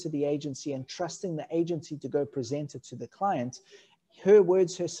proposal through to the agency and trusting the agency to go present it to the client, her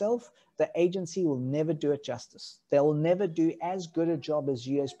words herself, the agency will never do it justice. They'll never do as good a job as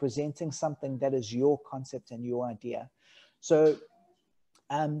you as presenting something that is your concept and your idea. So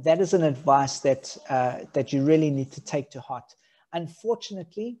that is an advice that you really need to take to heart.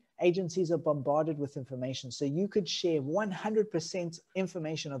 Unfortunately, agencies are bombarded with information. So you could share 100%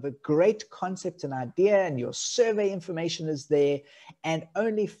 information of a great concept and idea, and your survey information is there, and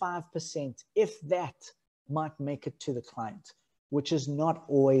only 5%, if that, might make it to the client, which is not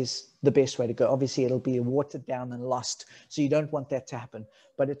always the best way to go. Obviously, it'll be watered down and lost. So you don't want that to happen.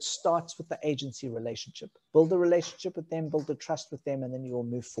 But it starts with the agency relationship. Build a relationship with them, build a trust with them, and then you will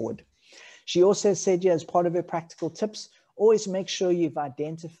move forward. She also said, as part of her practical tips, always make sure you've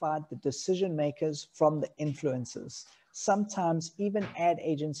identified the decision makers from the influencers. Sometimes even ad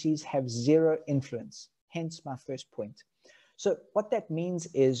agencies have zero influence, hence my first point. So what that means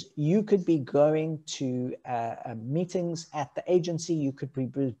is you could be going to meetings at the agency, you could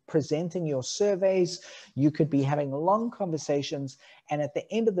be presenting your surveys, you could be having long conversations, and at the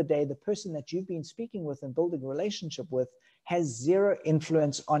end of the day, the person that you've been speaking with and building a relationship with has zero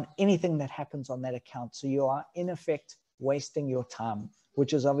influence on anything that happens on that account. So you are, in effect, wasting your time,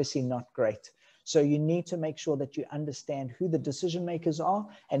 which is obviously not great. So you need to make sure that you understand who the decision makers are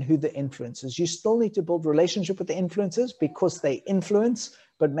and who the influencers. You still need to build relationship with the influencers because they influence,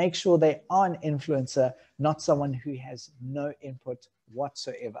 but make sure they are an influencer, not someone who has no input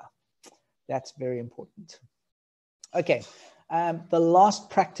whatsoever. That's very important. Okay, the last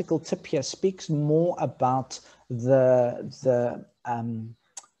practical tip here speaks more about the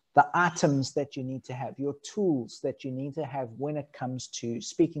items that you need to have, your tools that you need to have when it comes to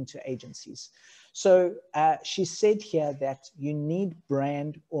speaking to agencies. So she said here that you need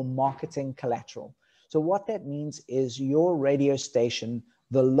brand or marketing collateral. So what that means is your radio station,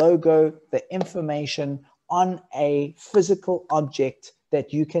 the logo, the information on a physical object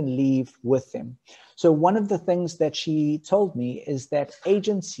that you can leave with them. So one of the things that she told me is that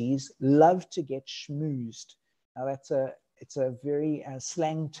agencies love to get schmoozed. Now it's a very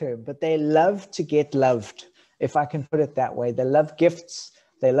slang term, but they love to get loved, if I can put it that way. They love gifts.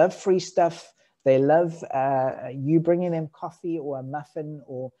 They love free stuff. They love you bringing them coffee or a muffin,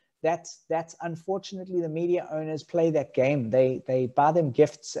 or that's unfortunately the media owners play that game. They buy them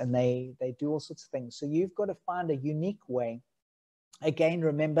gifts and they do all sorts of things. So you've got to find a unique way. Again,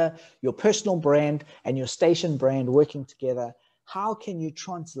 remember your personal brand and your station brand working together. How can you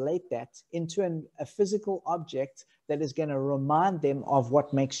translate that into a physical object that is going to remind them of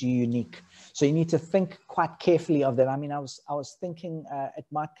what makes you unique? So you need to think quite carefully of that. I mean, I was thinking, it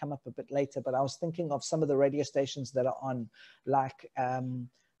might come up a bit later, but I was thinking of some of the radio stations that are on, like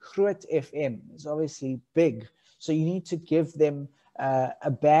Groot FM is obviously big. So you need to give them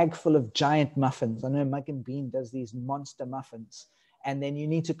a bag full of giant muffins. I know Mug and Bean does these monster muffins. And then you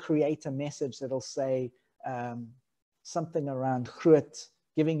need to create a message that'll say something around Groot,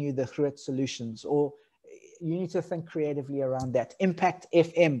 giving you the Groot solutions, or you need to think creatively around that. Impact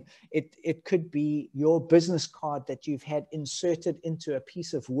FM, it could be your business card that you've had inserted into a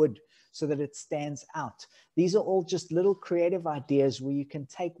piece of wood so that it stands out. These are all just little creative ideas where you can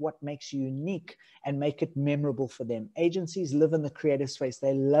take what makes you unique and make it memorable for them. Agencies live in the creative space.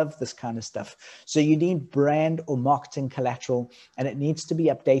 They love this kind of stuff. So you need brand or marketing collateral, and it needs to be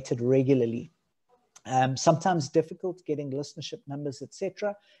updated regularly. Sometimes difficult getting listenership numbers,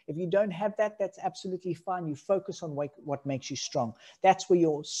 etc. If you don't have that, that's absolutely fine. You focus on what makes you strong. That's where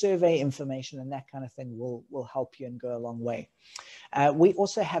your survey information and that kind of thing will help you and go a long way. We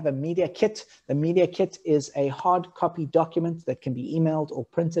also have a media kit. The media kit is a hard copy document that can be emailed or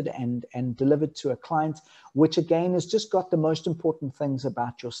printed and delivered to a client, which again has just got the most important things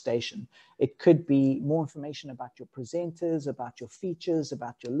about your station. It could be more information about your presenters, about your features,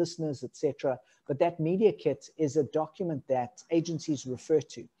 about your listeners, etc. But that media kit is a document that agencies refer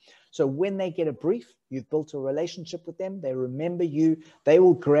to. So when they get a brief, you've built a relationship with them, they remember you, they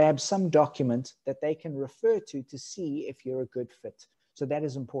will grab some document that they can refer to see if you're a good fit. So that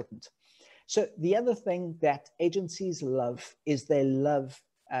is important. So the other thing that agencies love is they love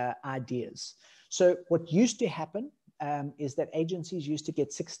ideas. So what used to happen is that agencies used to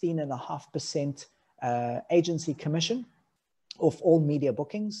get 16.5% agency commission off all media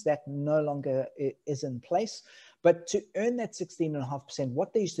bookings. That no longer is in place. But to earn that 16.5%,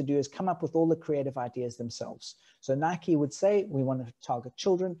 what they used to do is come up with all the creative ideas themselves. So Nike would say, we want to target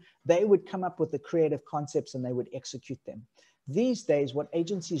children. They would come up with the creative concepts and they would execute them. These days, what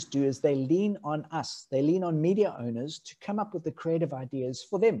agencies do is they lean on us. They lean on media owners to come up with the creative ideas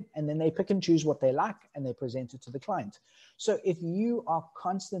for them. And then they pick and choose what they like and they present it to the client. So if you are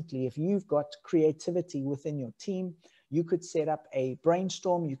constantly, if you've got creativity within your team, you could set up a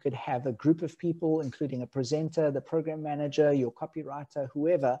brainstorm. You could have a group of people, including a presenter, the program manager, your copywriter,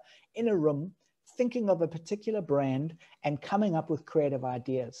 whoever, in a room thinking of a particular brand and coming up with creative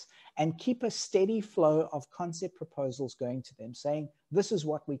ideas, and keep a steady flow of concept proposals going to them saying, this is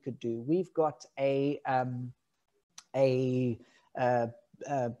what we could do. We've got a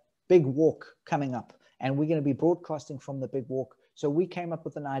big walk coming up and we're going to be broadcasting from the big walk. So we came up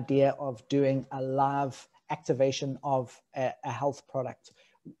with an idea of doing a live activation of a health product.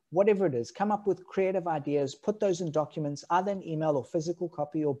 Whatever it is, come up with creative ideas, put those in documents, either in email or physical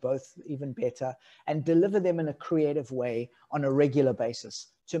copy or both, even better, and deliver them in a creative way on a regular basis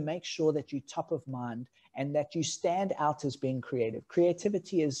to make sure that you're top of mind and that you stand out as being creative.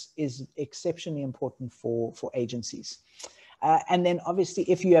 Creativity is exceptionally important for agencies. And then obviously,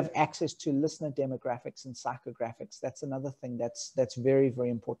 if you have access to listener demographics and psychographics, that's another thing that's very, very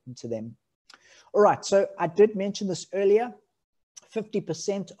important to them. All right, so I did mention this earlier.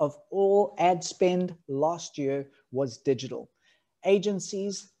 50% of all ad spend last year was digital.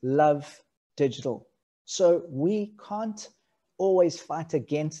 Agencies love digital. So we can't always fight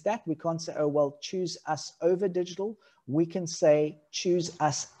against that. We can't say, oh, well, choose us over digital. We can say, choose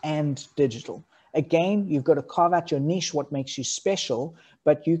us and digital. Again, you've got to carve out your niche, what makes you special,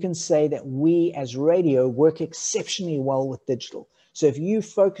 but you can say that we as radio work exceptionally well with digital. So if you're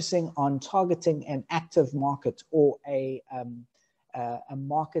focusing on targeting an active market or a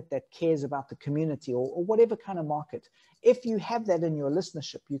market that cares about the community or whatever kind of market, if you have that in your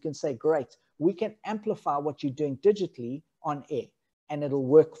listenership, you can say, great, we can amplify what you're doing digitally on air and it'll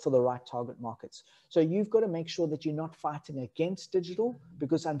work for the right target markets. So you've got to make sure that you're not fighting against digital,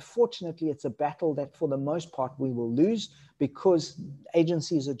 because unfortunately it's a battle that for the most part we will lose because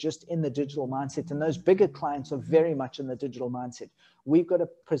agencies are just in the digital mindset and those bigger clients are very much in the digital mindset. We've got to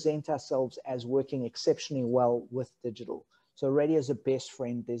present ourselves as working exceptionally well with digital. So radio is a best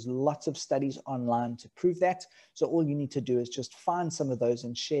friend. There's lots of studies online to prove that. So all you need to do is just find some of those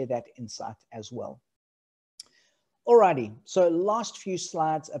and share that insight as well. Alrighty, so last few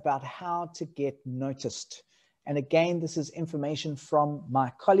slides about how to get noticed. And again, this is information from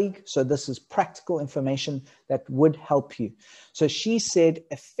my colleague. So this is practical information that would help you. So she said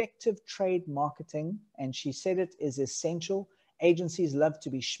effective trade marketing, and she said it is essential. Agencies love to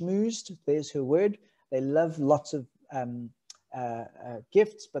be schmoozed. There's her word. They love lots of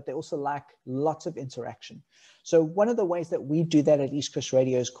gifts, but they also like lots of interaction. So one of the ways that we do that at East Coast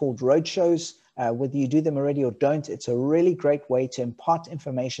Radio is called roadshows. Whether you do them already or don't, it's a really great way to impart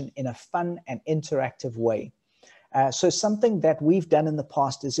information in a fun and interactive way. So something that we've done in the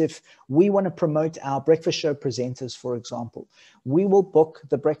past is if we want to promote our breakfast show presenters, for example, we will book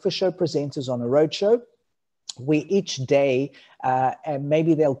the breakfast show presenters on a roadshow. We each day, and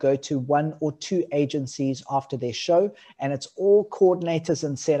maybe they'll go to 1 or 2 agencies after their show, and it's all coordinators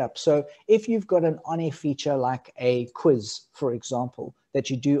and setup. So if you've got an on-air feature like a quiz, for example, that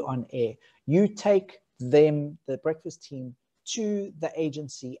you do on air, you take them, the breakfast team, to the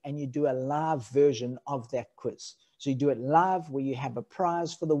agency and you do a live version of that quiz. So you do it live where you have a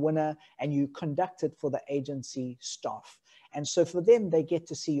prize for the winner and you conduct it for the agency staff. And so for them, they get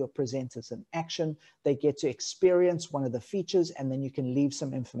to see your presenters in action. They get to experience one of the features, and then you can leave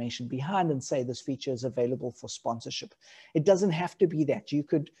some information behind and say this feature is available for sponsorship. It doesn't have to be that. You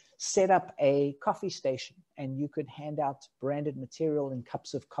could set up a coffee station and you could hand out branded material in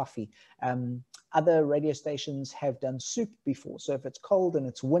cups of coffee. Other radio stations have done soup before. So if it's cold and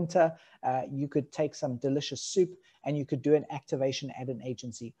it's winter, you could take some delicious soup and you could do an activation at an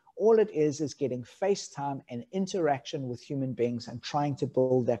agency. All it is getting face time and interaction with human beings and trying to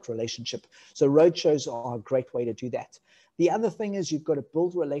build that relationship. So roadshows are a great way to do that. The other thing is you've got to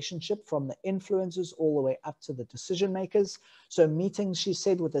build relationship from the influencers all the way up to the decision makers. So meetings, she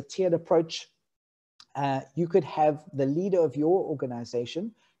said, with a tiered approach, you could have the leader of your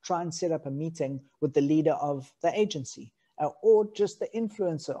organization try and set up a meeting with the leader of the agency or just the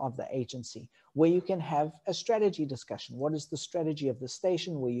influencer of the agency, where you can have a strategy discussion. What is the strategy of the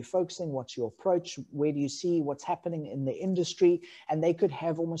station? Where you're focusing? What's your approach? Where do you see what's happening in the industry? And they could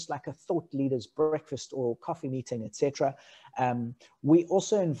have almost like a thought leaders breakfast or coffee meeting, etc. We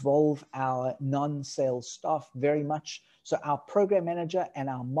also involve our non-sales staff very much. So our program manager and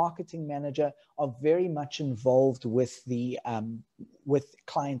our marketing manager are very much involved with the with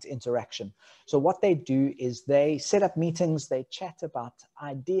client interaction. So what they do is they set up meetings, they chat about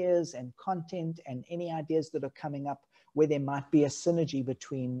ideas and content and any ideas that are coming up where there might be a synergy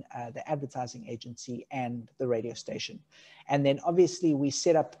between the advertising agency and the radio station. And then obviously we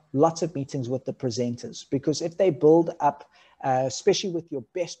set up lots of meetings with the presenters, because if they build up, especially with your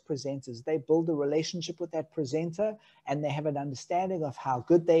best presenters, they build a relationship with that presenter and they have an understanding of how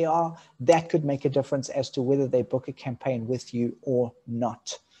good they are, that could make a difference as to whether they book a campaign with you or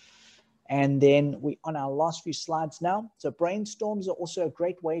not. And then we on our last few slides now. So brainstorms are also a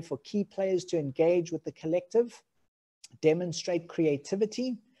great way for key players to engage with the collective, demonstrate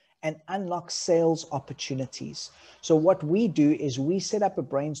creativity, and unlock sales opportunities. So what we do is we set up a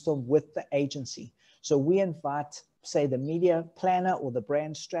brainstorm with the agency. So we invite, say, the media planner or the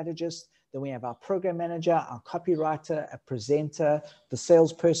brand strategist. Then we have our program manager, our copywriter, a presenter, the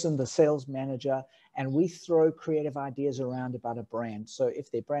salesperson, the sales manager, and we throw creative ideas around about a brand. So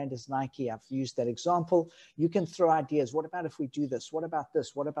if their brand is Nike, I've used that example, you can throw ideas. What about if we do this? What about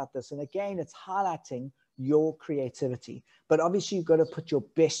this? What about this? And again, it's highlighting your creativity. But obviously you've got to put your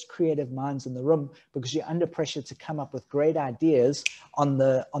best creative minds in the room, because you're under pressure to come up with great ideas on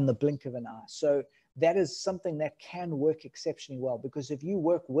the blink of an eye. So that is something that can work exceptionally well, because if you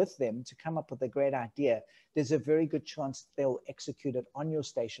work with them to come up with a great idea, there's a very good chance they'll execute it on your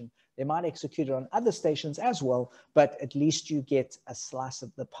station. They might execute it on other stations as well, but at least you get a slice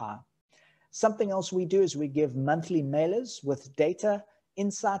of the pie. Something else we do is we give monthly mailers with data,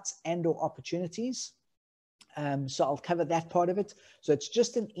 insights, and/or opportunities. So I'll cover that part of it. So it's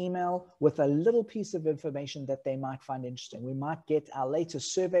just an email with a little piece of information that they might find interesting. We might get our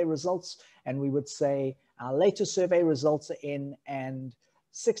latest survey results, and we would say our latest survey results are in, and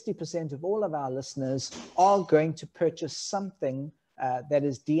 60% of all of our listeners are going to purchase something that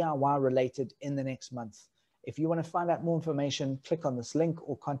is DIY related in the next month. If you want to find out more information, click on this link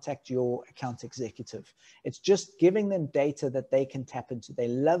or contact your account executive. It's just giving them data that they can tap into. They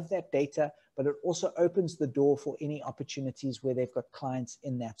love that data, but it also opens the door for any opportunities where they've got clients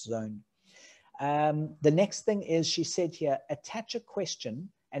in that zone. The next thing is, she said here, attach a question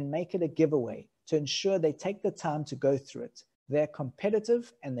and make it a giveaway to ensure they take the time to go through it. They're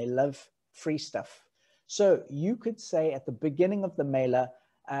competitive and they love free stuff. So you could say at the beginning of the mailer,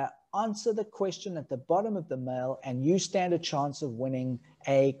 answer the question at the bottom of the mail and you stand a chance of winning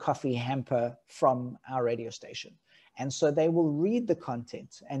a coffee hamper from our radio station. And so they will read the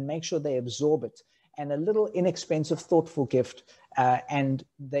content and make sure they absorb it, and a little inexpensive, thoughtful gift. And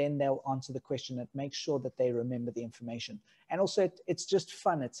then they'll answer the question and make sure that they remember the information. And also it's just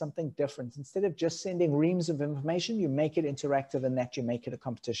fun. It's something different. Instead of just sending reams of information, you make it interactive, and that you make it a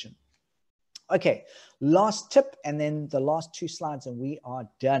competition. Okay, last tip, and then the last two slides and we are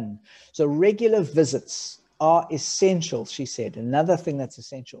done. So regular visits are essential, she said. Another thing that's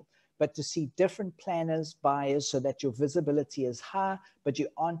essential, but to see different planners, buyers, so that your visibility is high, but you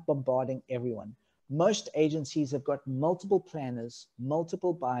aren't bombarding everyone. Most agencies have got multiple planners,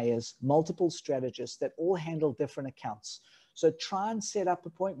 multiple buyers, multiple strategists that all handle different accounts. So try and set up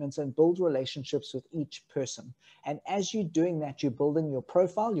appointments and build relationships with each person. And as you're doing that, you're building your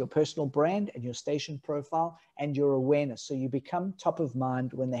profile, your personal brand, and your station profile, and your awareness. So you become top of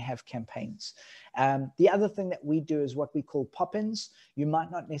mind when they have campaigns. The other thing that we do is what we call pop-ins. You might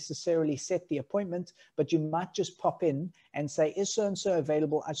not necessarily set the appointment, but you might just pop in and say, is so-and-so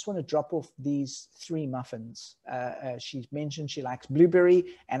available? I just want to drop off these 3 muffins. She mentioned she likes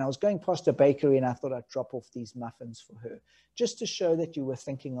blueberry, and I was going past a bakery and I thought I'd drop off these muffins for her, just to show that you were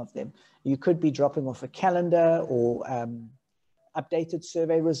thinking of them. You could be dropping off a calendar or updated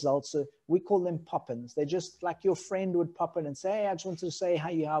survey results. So we call them pop-ins. They're just like your friend would pop in and say, hey, I just wanted to say how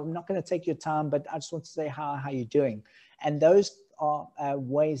you are. I'm not going to take your time, but I just want to say how you doing. And those are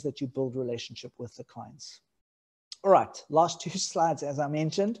ways that you build relationship with the clients. All right, last 2 slides, as I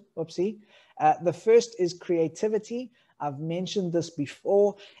mentioned. Oopsie. The first is creativity. I've mentioned this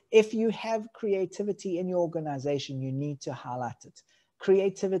before. If you have creativity in your organization, you need to highlight it.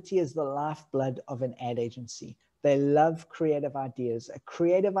 Creativity is the lifeblood of an ad agency. They love creative ideas. A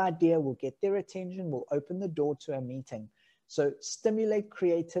creative idea will get their attention, will open the door to a meeting. So stimulate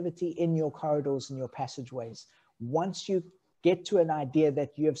creativity in your corridors and your passageways. Once you get to an idea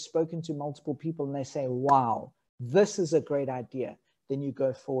that you have spoken to multiple people and they say, wow, this is a great idea, then you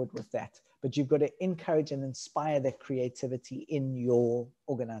go forward with that. But you've got to encourage and inspire that creativity in your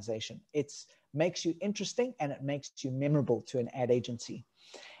organization. It makes you interesting and it makes you memorable to an ad agency.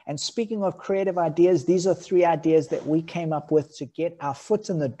 And speaking of creative ideas, these are 3 ideas that we came up with to get our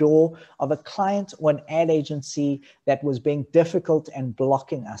foot in the door of a client or an ad agency that was being difficult and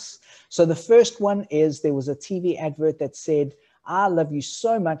blocking us. So the first one is, there was a TV advert that said, I love you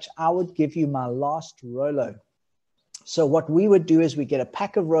so much, I would give you my last Rolo. So what we would do is we get a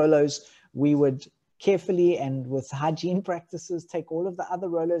pack of Rolos, we would carefully and with hygiene practices take all of the other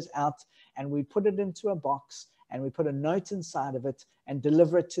Rolos out, and we put it into a box, and we put a note inside of it and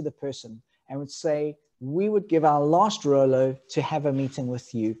deliver it to the person, and would say, we would give our last Rolo to have a meeting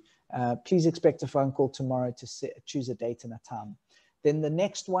with you. Please expect a phone call tomorrow to choose a date and a time. Then the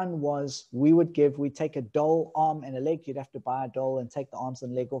next one was, we take a doll arm and a leg. You'd have to buy a doll and take the arms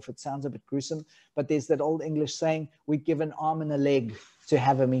and leg off. It sounds a bit gruesome, but there's that old English saying, we give an arm and a leg to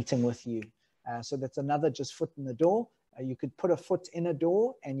have a meeting with you. So that's another just foot in the door. You could put a foot in a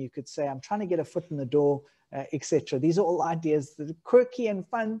door and you could say, I'm trying to get a foot in the door, etc. These are all ideas that are quirky and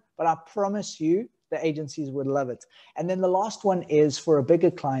fun, but I promise you the agencies would love it. And then the last one is for a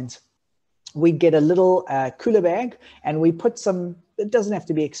bigger client. We get a little cooler bag and we put some, it doesn't have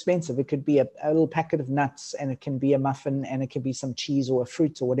to be expensive. It could be a little packet of nuts, and it can be a muffin, and it can be some cheese or a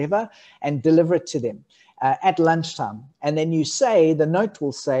fruit or whatever, and deliver it to them at lunchtime. And then you say, the note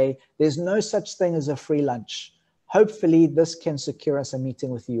will say, there's no such thing as a free lunch. Hopefully this can secure us a meeting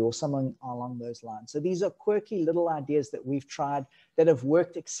with you, or someone along those lines. So these are quirky little ideas that we've tried that have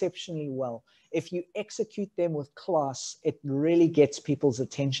worked exceptionally well. If you execute them with class, it really gets people's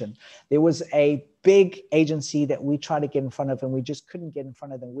attention. There was a big agency that we tried to get in front of, and we just couldn't get in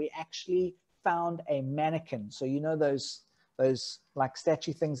front of them. We actually found a mannequin. So you know those like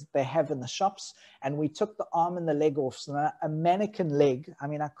statue things that they have in the shops, and we took the arm and the leg off. So a mannequin leg, I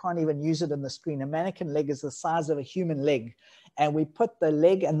mean, I can't even use it on the screen. A mannequin leg is the size of a human leg, and we put the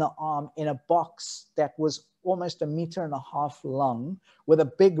leg and the arm in a box that was almost 1.5 meters long with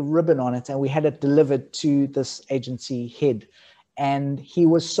a big ribbon on it, and we had it delivered to this agency head. And he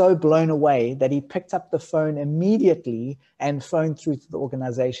was so blown away that he picked up the phone immediately and phoned through to the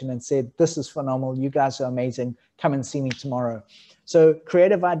organization and said, this is phenomenal. You guys are amazing. Come and see me tomorrow. So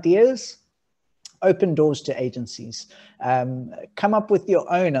creative ideas open doors to agencies. Come up with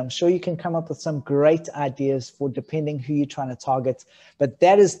your own. I'm sure you can come up with some great ideas for depending who you're trying to target. But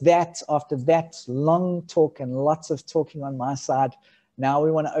that is that. After that long talk and lots of talking on my side, now we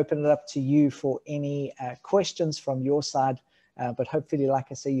want to open it up to you for any questions from your side. But hopefully, like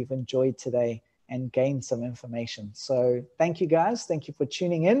I say, you've enjoyed today and gained some information. So thank you, guys. Thank you for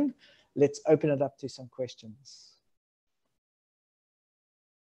tuning in. Let's open it up to some questions.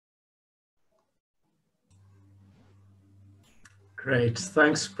 Great.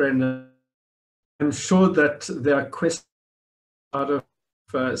 Thanks, Brenden. I'm sure that there are questions out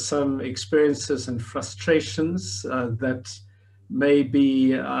of some experiences and frustrations that may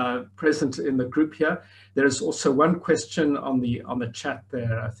be present in the group here. There is also one question on the chat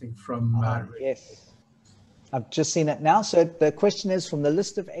there, I think, from yes, I've just seen it now. So the question is, from the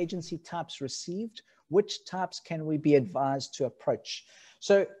list of agency types received, which types can we be advised to approach?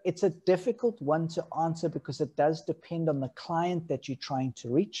 So it's a difficult one to answer because it does depend on the client that you're trying to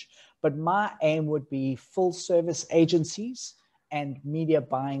reach. But my aim would be full service agencies and media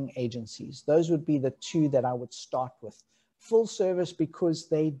buying agencies. Those would be the two that I would start with. Full service because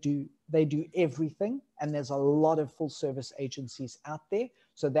they do everything, and there's a lot of full service agencies out there.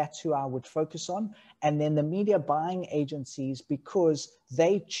 So that's who I would focus on. And then the media buying agencies, because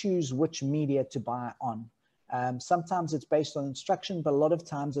they choose which media to buy on. Sometimes it's based on instruction, but a lot of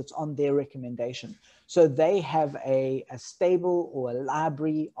times it's on their recommendation. So they have a stable or a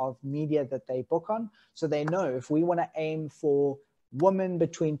library of media that they book on. So they know if we want to aim for women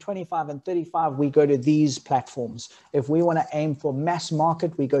between 25 and 35, we go to these platforms. If we want to aim for mass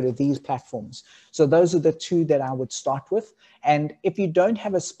market, we go to these platforms. So those are the two that I would start with. And if you don't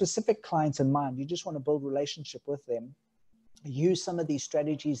have a specific client in mind, you just want to build relationship with them, use some of these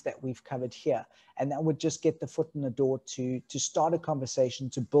strategies that we've covered here. And that would just get the foot in the door to start a conversation,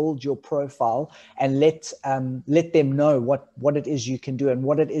 to build your profile and let them know what it is you can do and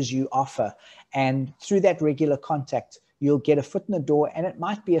what it is you offer. And through that regular contact, you'll get a foot in the door, and it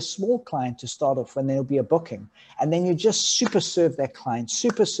might be a small client to start off, and there'll be a booking. And then you just super serve that client,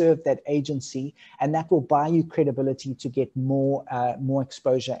 super serve that agency, and that will buy you credibility to get more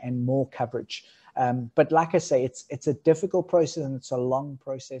exposure and more coverage. But like I say, it's a difficult process and it's a long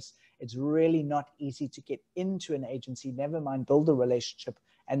process. It's really not easy to get into an agency, never mind build a relationship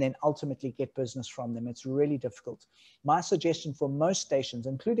and then ultimately get business from them. It's really difficult. My suggestion for most stations,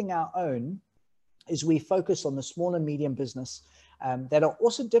 including our own, is we focus on the small and medium business that are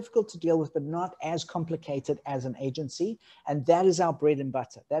also difficult to deal with, but not as complicated as an agency. And that is our bread and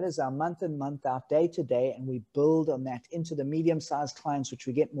butter. That is our month in, month out, day to day. And we build on that into the medium-sized clients, which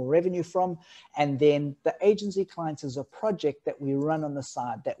we get more revenue from. And then the agency clients is a project that we run on the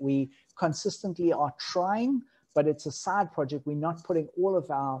side that we consistently are trying, but it's a side project. We're not putting all of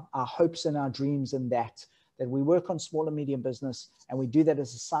our hopes and our dreams in that we work on small and medium business, and we do that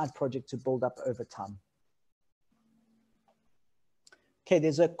as a side project to build up over time. Okay,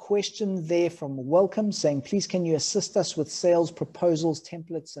 there's a question there from Welcome saying, please, can you assist us with sales proposals,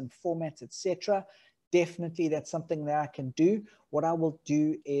 templates, and formats, etc.? Definitely, that's something that I can do. What I will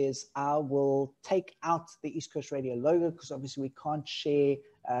do is I will take out the East Coast Radio logo, because obviously we can't share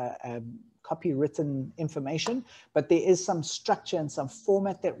copywritten information, but there is some structure and some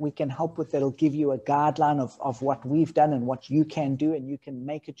format that we can help with that'll give you a guideline of what we've done and what you can do, and you can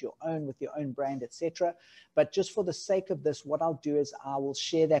make it your own with your own brand, etc. But just for the sake of this, what I'll do is I will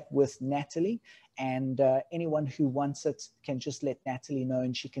share that with Natalie, and anyone who wants it can just let Natalie know,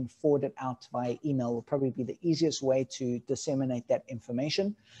 and she can forward it out via email. Will probably be the easiest way to disseminate that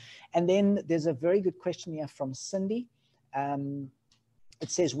information. And then there's a very good question here from Cindy. It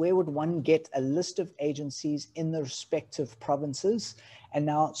says, where would one get a list of agencies in the respective provinces? And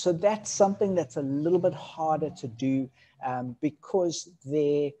now, so that's something that's a little bit harder to do because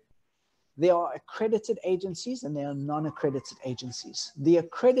there are accredited agencies and there are non-accredited agencies. The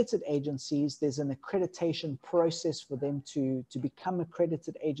accredited agencies, there's an accreditation process for them to become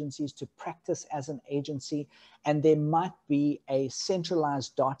accredited agencies, to practice as an agency, and there might be a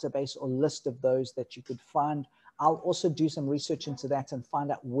centralized database or list of those that you could find. I'll also do some research into that and find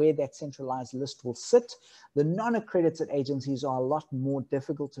out where that centralized list will sit. The non-accredited agencies are a lot more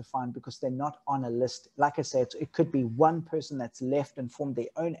difficult to find because they're not on a list. Like I said, it could be one person that's left and formed their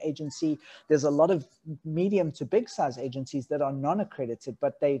own agency. There's a lot of medium to big size agencies that are non-accredited,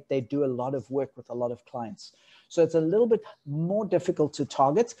 but they do a lot of work with a lot of clients. So it's a little bit more difficult to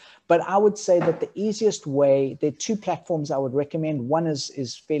target, but I would say that the easiest way, there are two platforms I would recommend. One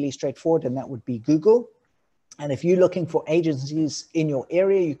is fairly straightforward, and that would be Google. And if you're looking for agencies in your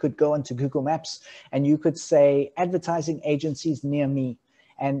area, you could go onto Google Maps and you could say advertising agencies near me.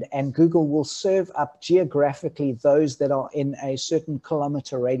 And Google will serve up geographically those that are in a certain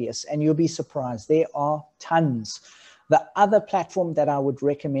kilometer radius. And you'll be surprised. There are tons. The other platform that I would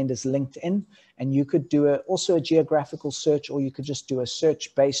recommend is LinkedIn. And you could do also a geographical search, or you could just do a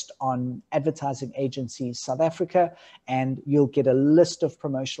search based on advertising agencies South Africa, and you'll get a list of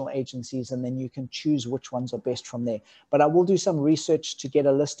promotional agencies, and then you can choose which ones are best from there. But I will do some research to get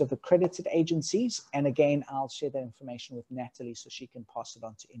a list of accredited agencies. And again, I'll share that information with Natalie so she can pass it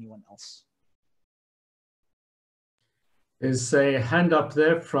on to anyone else. There's a hand up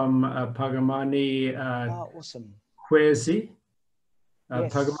there from Pagamani awesome. Kwezi.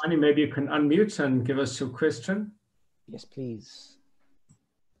 Yes. Pagamani, maybe you can unmute and give us your question. Yes, please.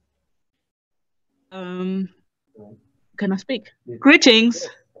 Can I speak? Greetings.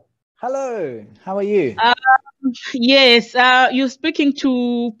 Hello, how are you? Yes, you're speaking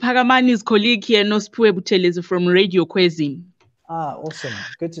to Pagamani's colleague here, Nospue Butelezi from Radio Kwezi. Awesome.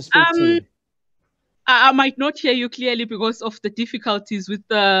 Good to speak to you. I might not hear you clearly because of the difficulties with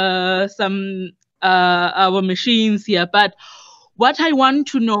some our machines here, but what I want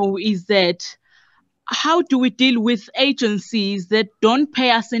to know is that how do we deal with agencies that don't pay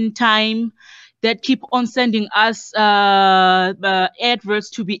us in time, that keep on sending us adverts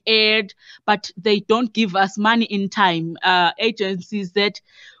to be aired, but they don't give us money in time? Agencies that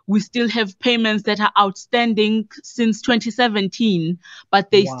we still have payments that are outstanding since 2017,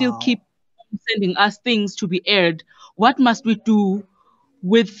 but they still keep sending us things to be aired. What must we do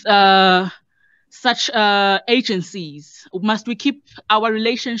with such agencies? Must we keep our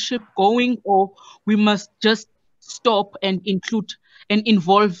relationship going, or we must just stop and include and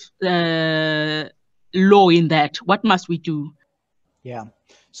involve law in that? What must we do? Yeah,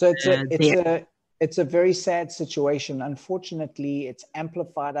 so it's a very sad situation. Unfortunately, it's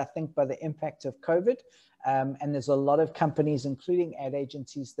amplified, I think, by the impact of COVID. And there's a lot of companies, including ad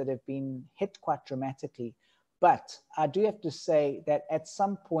agencies, that have been hit quite dramatically. But I do have to say that at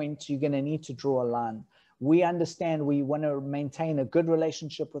some point, you're going to need to draw a line. We understand we want to maintain a good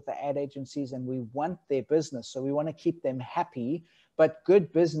relationship with the ad agencies, and we want their business. So we want to keep them happy. But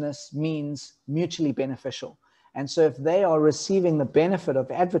good business means mutually beneficial. And so if they are receiving the benefit of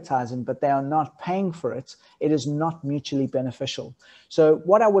advertising, but they are not paying for it, it is not mutually beneficial. So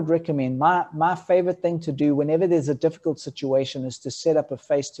what I would recommend, my favorite thing to do whenever there's a difficult situation is to set up a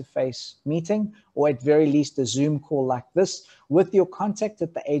face-to-face meeting, or at very least a Zoom call like this with your contact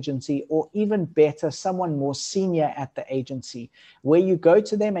at the agency, or even better, someone more senior at the agency, where you go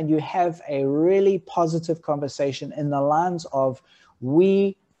to them and you have a really positive conversation in the lines of,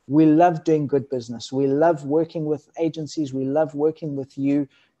 we love doing good business. We love working with agencies. We love working with you,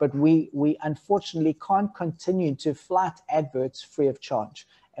 but we unfortunately can't continue to flight adverts free of charge.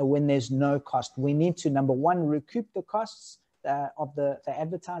 And when there's no cost, we need to, number one, recoup the costs of the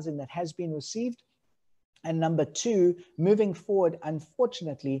advertising that has been received. And number two, moving forward,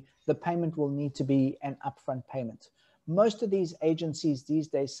 unfortunately, the payment will need to be an upfront payment. Most of these agencies these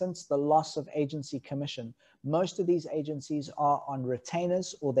days, since the loss of agency commission, most of these agencies are on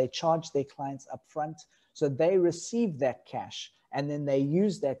retainers, or they charge their clients upfront. So they receive that cash and then they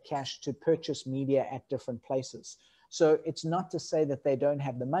use that cash to purchase media at different places. So it's not to say that they don't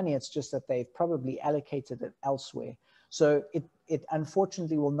have the money, it's just that they've probably allocated it elsewhere. So it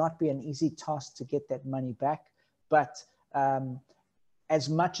unfortunately will not be an easy task to get that money back. But as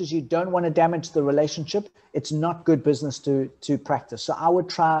much as you don't want to damage the relationship, it's not good business to practice. So I would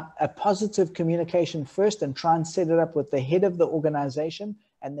try a positive communication first and try and set it up with the head of the organization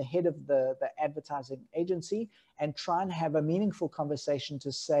and the head of the advertising agency, and try and have a meaningful conversation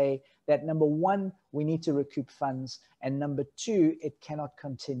to say that, number one, we need to recoup funds, and number two, it cannot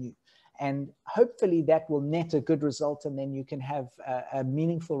continue. And hopefully that will net a good result, and then you can have a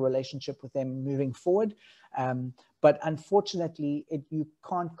meaningful relationship with them moving forward. But unfortunately, you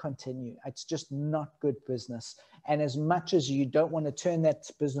can't continue. It's just not good business. And as much as you don't want to turn that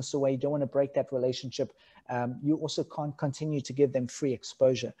business away, you don't want to break that relationship, you also can't continue to give them free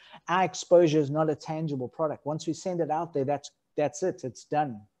exposure. Our exposure is not a tangible product. Once we send it out there, that's it, it's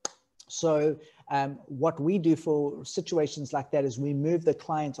done. So what we do for situations like that is we move the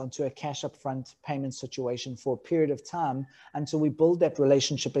client onto a cash upfront payment situation for a period of time until we build that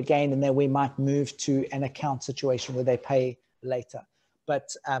relationship again, and then we might move to an account situation where they pay later.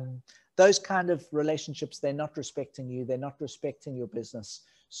 But those kind of relationships, they're not respecting you, they're not respecting your business.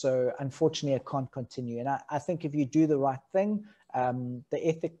 So unfortunately, it can't continue. And I think if you do the right thing, the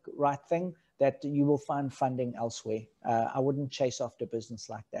ethic right thing, that you will find funding elsewhere. I wouldn't chase after business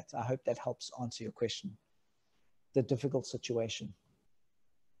like that. I hope that helps answer your question. The difficult situation.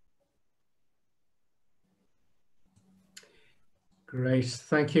 Great,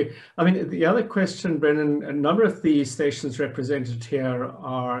 thank you. I mean, the other question, Brenden, a number of the stations represented here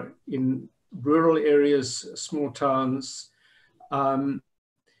are in rural areas, small towns.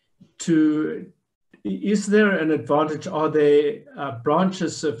 Is there an advantage? Are there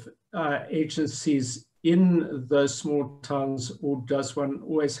branches of agencies in those small towns, or does one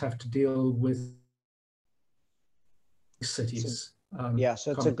always have to deal with cities? Yeah,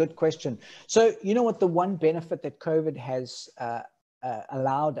 so it's a good question. So you know what, the one benefit that COVID has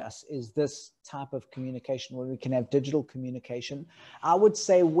allowed us is this type of communication where we can have digital communication. I would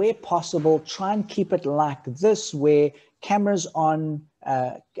say where possible, try and keep it like this, where cameras on,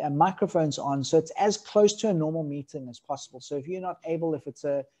 microphones on, so it's as close to a normal meeting as possible. So if you're not able,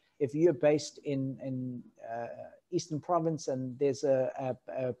 if you're based in Eastern Province and there's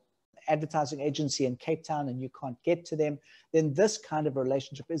a advertising agency in Cape Town and you can't get to them, then this kind of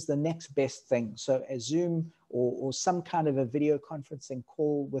relationship is the next best thing. So a Zoom or some kind of a video conferencing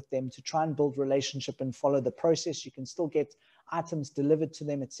call with them to try and build relationship and follow the process. You can still get items delivered to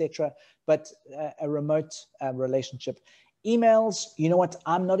them, etc., but a remote relationship. Emails, you know what,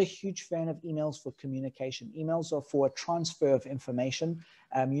 I'm not a huge fan of emails for communication. Emails are for a transfer of information.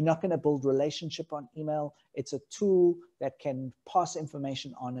 You're not going to build relationship on email. It's a tool that can pass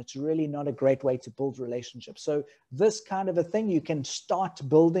information on. It's really not a great way to build relationships. So this kind of a thing, you can start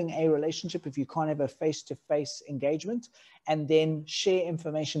building a relationship if you can't have a face-to-face engagement, and then share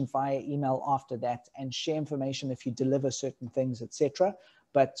information via email after that, and share information if you deliver certain things, etc.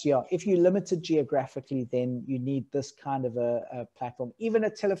 But yeah, if you're limited geographically, then you need this kind of a platform. Even a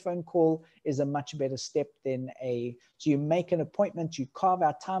telephone call is a much better step than so you make an appointment, you carve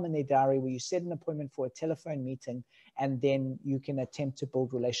out time in their diary where you set an appointment for a telephone meeting, and then you can attempt to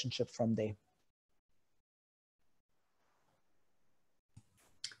build relationship from there.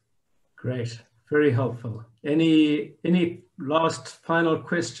 Great, very helpful. Any last final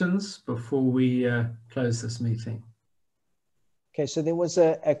questions before we close this meeting? Okay, so there was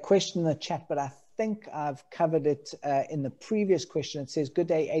a question in the chat, but I think I've covered it in the previous question. It says, good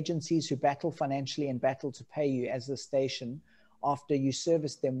day, agencies who battle financially and battle to pay you as the station after you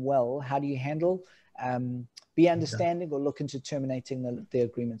service them well, how do you handle? be understanding or look into terminating the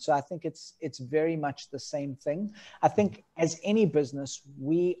agreement. So I think it's very much the same thing. I think as any business,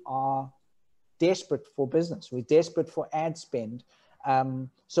 we are desperate for business. We're desperate for ad spend.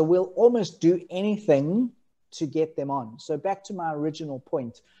 So we'll almost do anything to get them on. So back to my original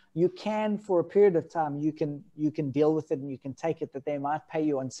point, you can, for a period of time, you can deal with it and you can take it that they might pay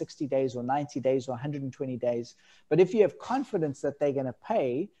you on 60 days or 90 days or 120 days. But if you have confidence that they're going to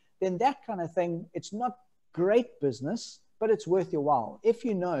pay, then that kind of thing, it's not great business, but it's worth your while. If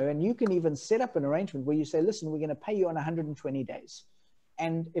you know, and you can even set up an arrangement where you say, listen, we're going to pay you on 120 days.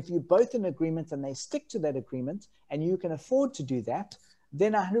 And if you're both in agreement and they stick to that agreement and you can afford to do that,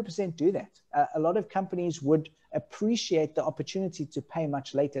 then 100% do that. A lot of companies would appreciate the opportunity to pay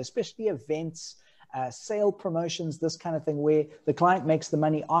much later, especially events, sale promotions, this kind of thing, where the client makes the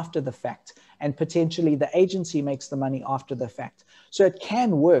money after the fact and potentially the agency makes the money after the fact. So it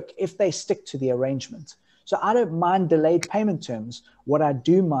can work if they stick to the arrangement. So I don't mind delayed payment terms. What I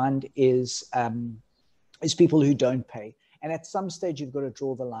do mind is people who don't pay. And at some stage, you've got to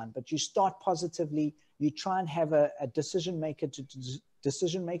draw the line. But you start positively. You try and have a decision maker to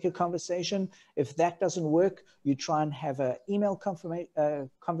decision maker conversation. If that doesn't work, you try and have an email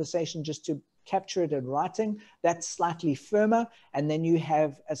conversation just to capture it in writing. That's slightly firmer. And then you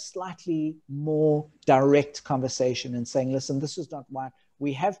have a slightly more direct conversation and saying, listen, this is not right.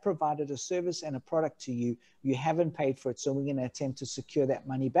 We have provided a service and a product to you. You haven't paid for it. So we're going to attempt to secure that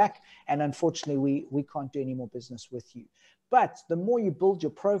money back. And unfortunately, we can't do any more business with you. But the more you build your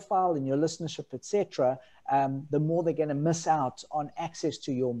profile and your listenership, etc., the more they're going to miss out on access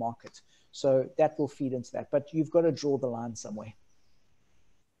to your market. So that will feed into that. But you've got to draw the line somewhere.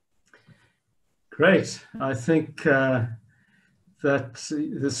 Great. I think that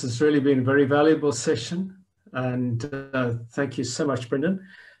this has really been a very valuable session. And thank you so much, Brenden.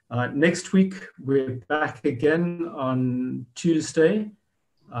 Next week, we're back again on Tuesday,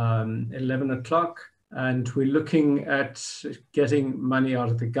 11 o'clock. And we're looking at getting money out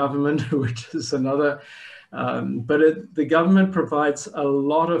of the government, which is another, the government provides a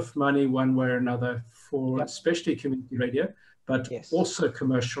lot of money one way or another for especially community radio, but also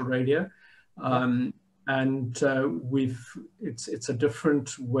commercial radio. And it's a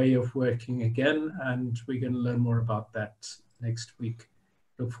different way of working again, and we're going to learn more about that next week.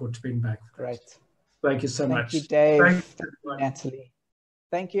 Look forward to being back. Great. Thank you so much. Thank you, Dave. Thank you, Natalie.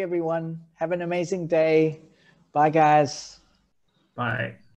 Thank you, everyone. Have an amazing day. Bye, guys. Bye.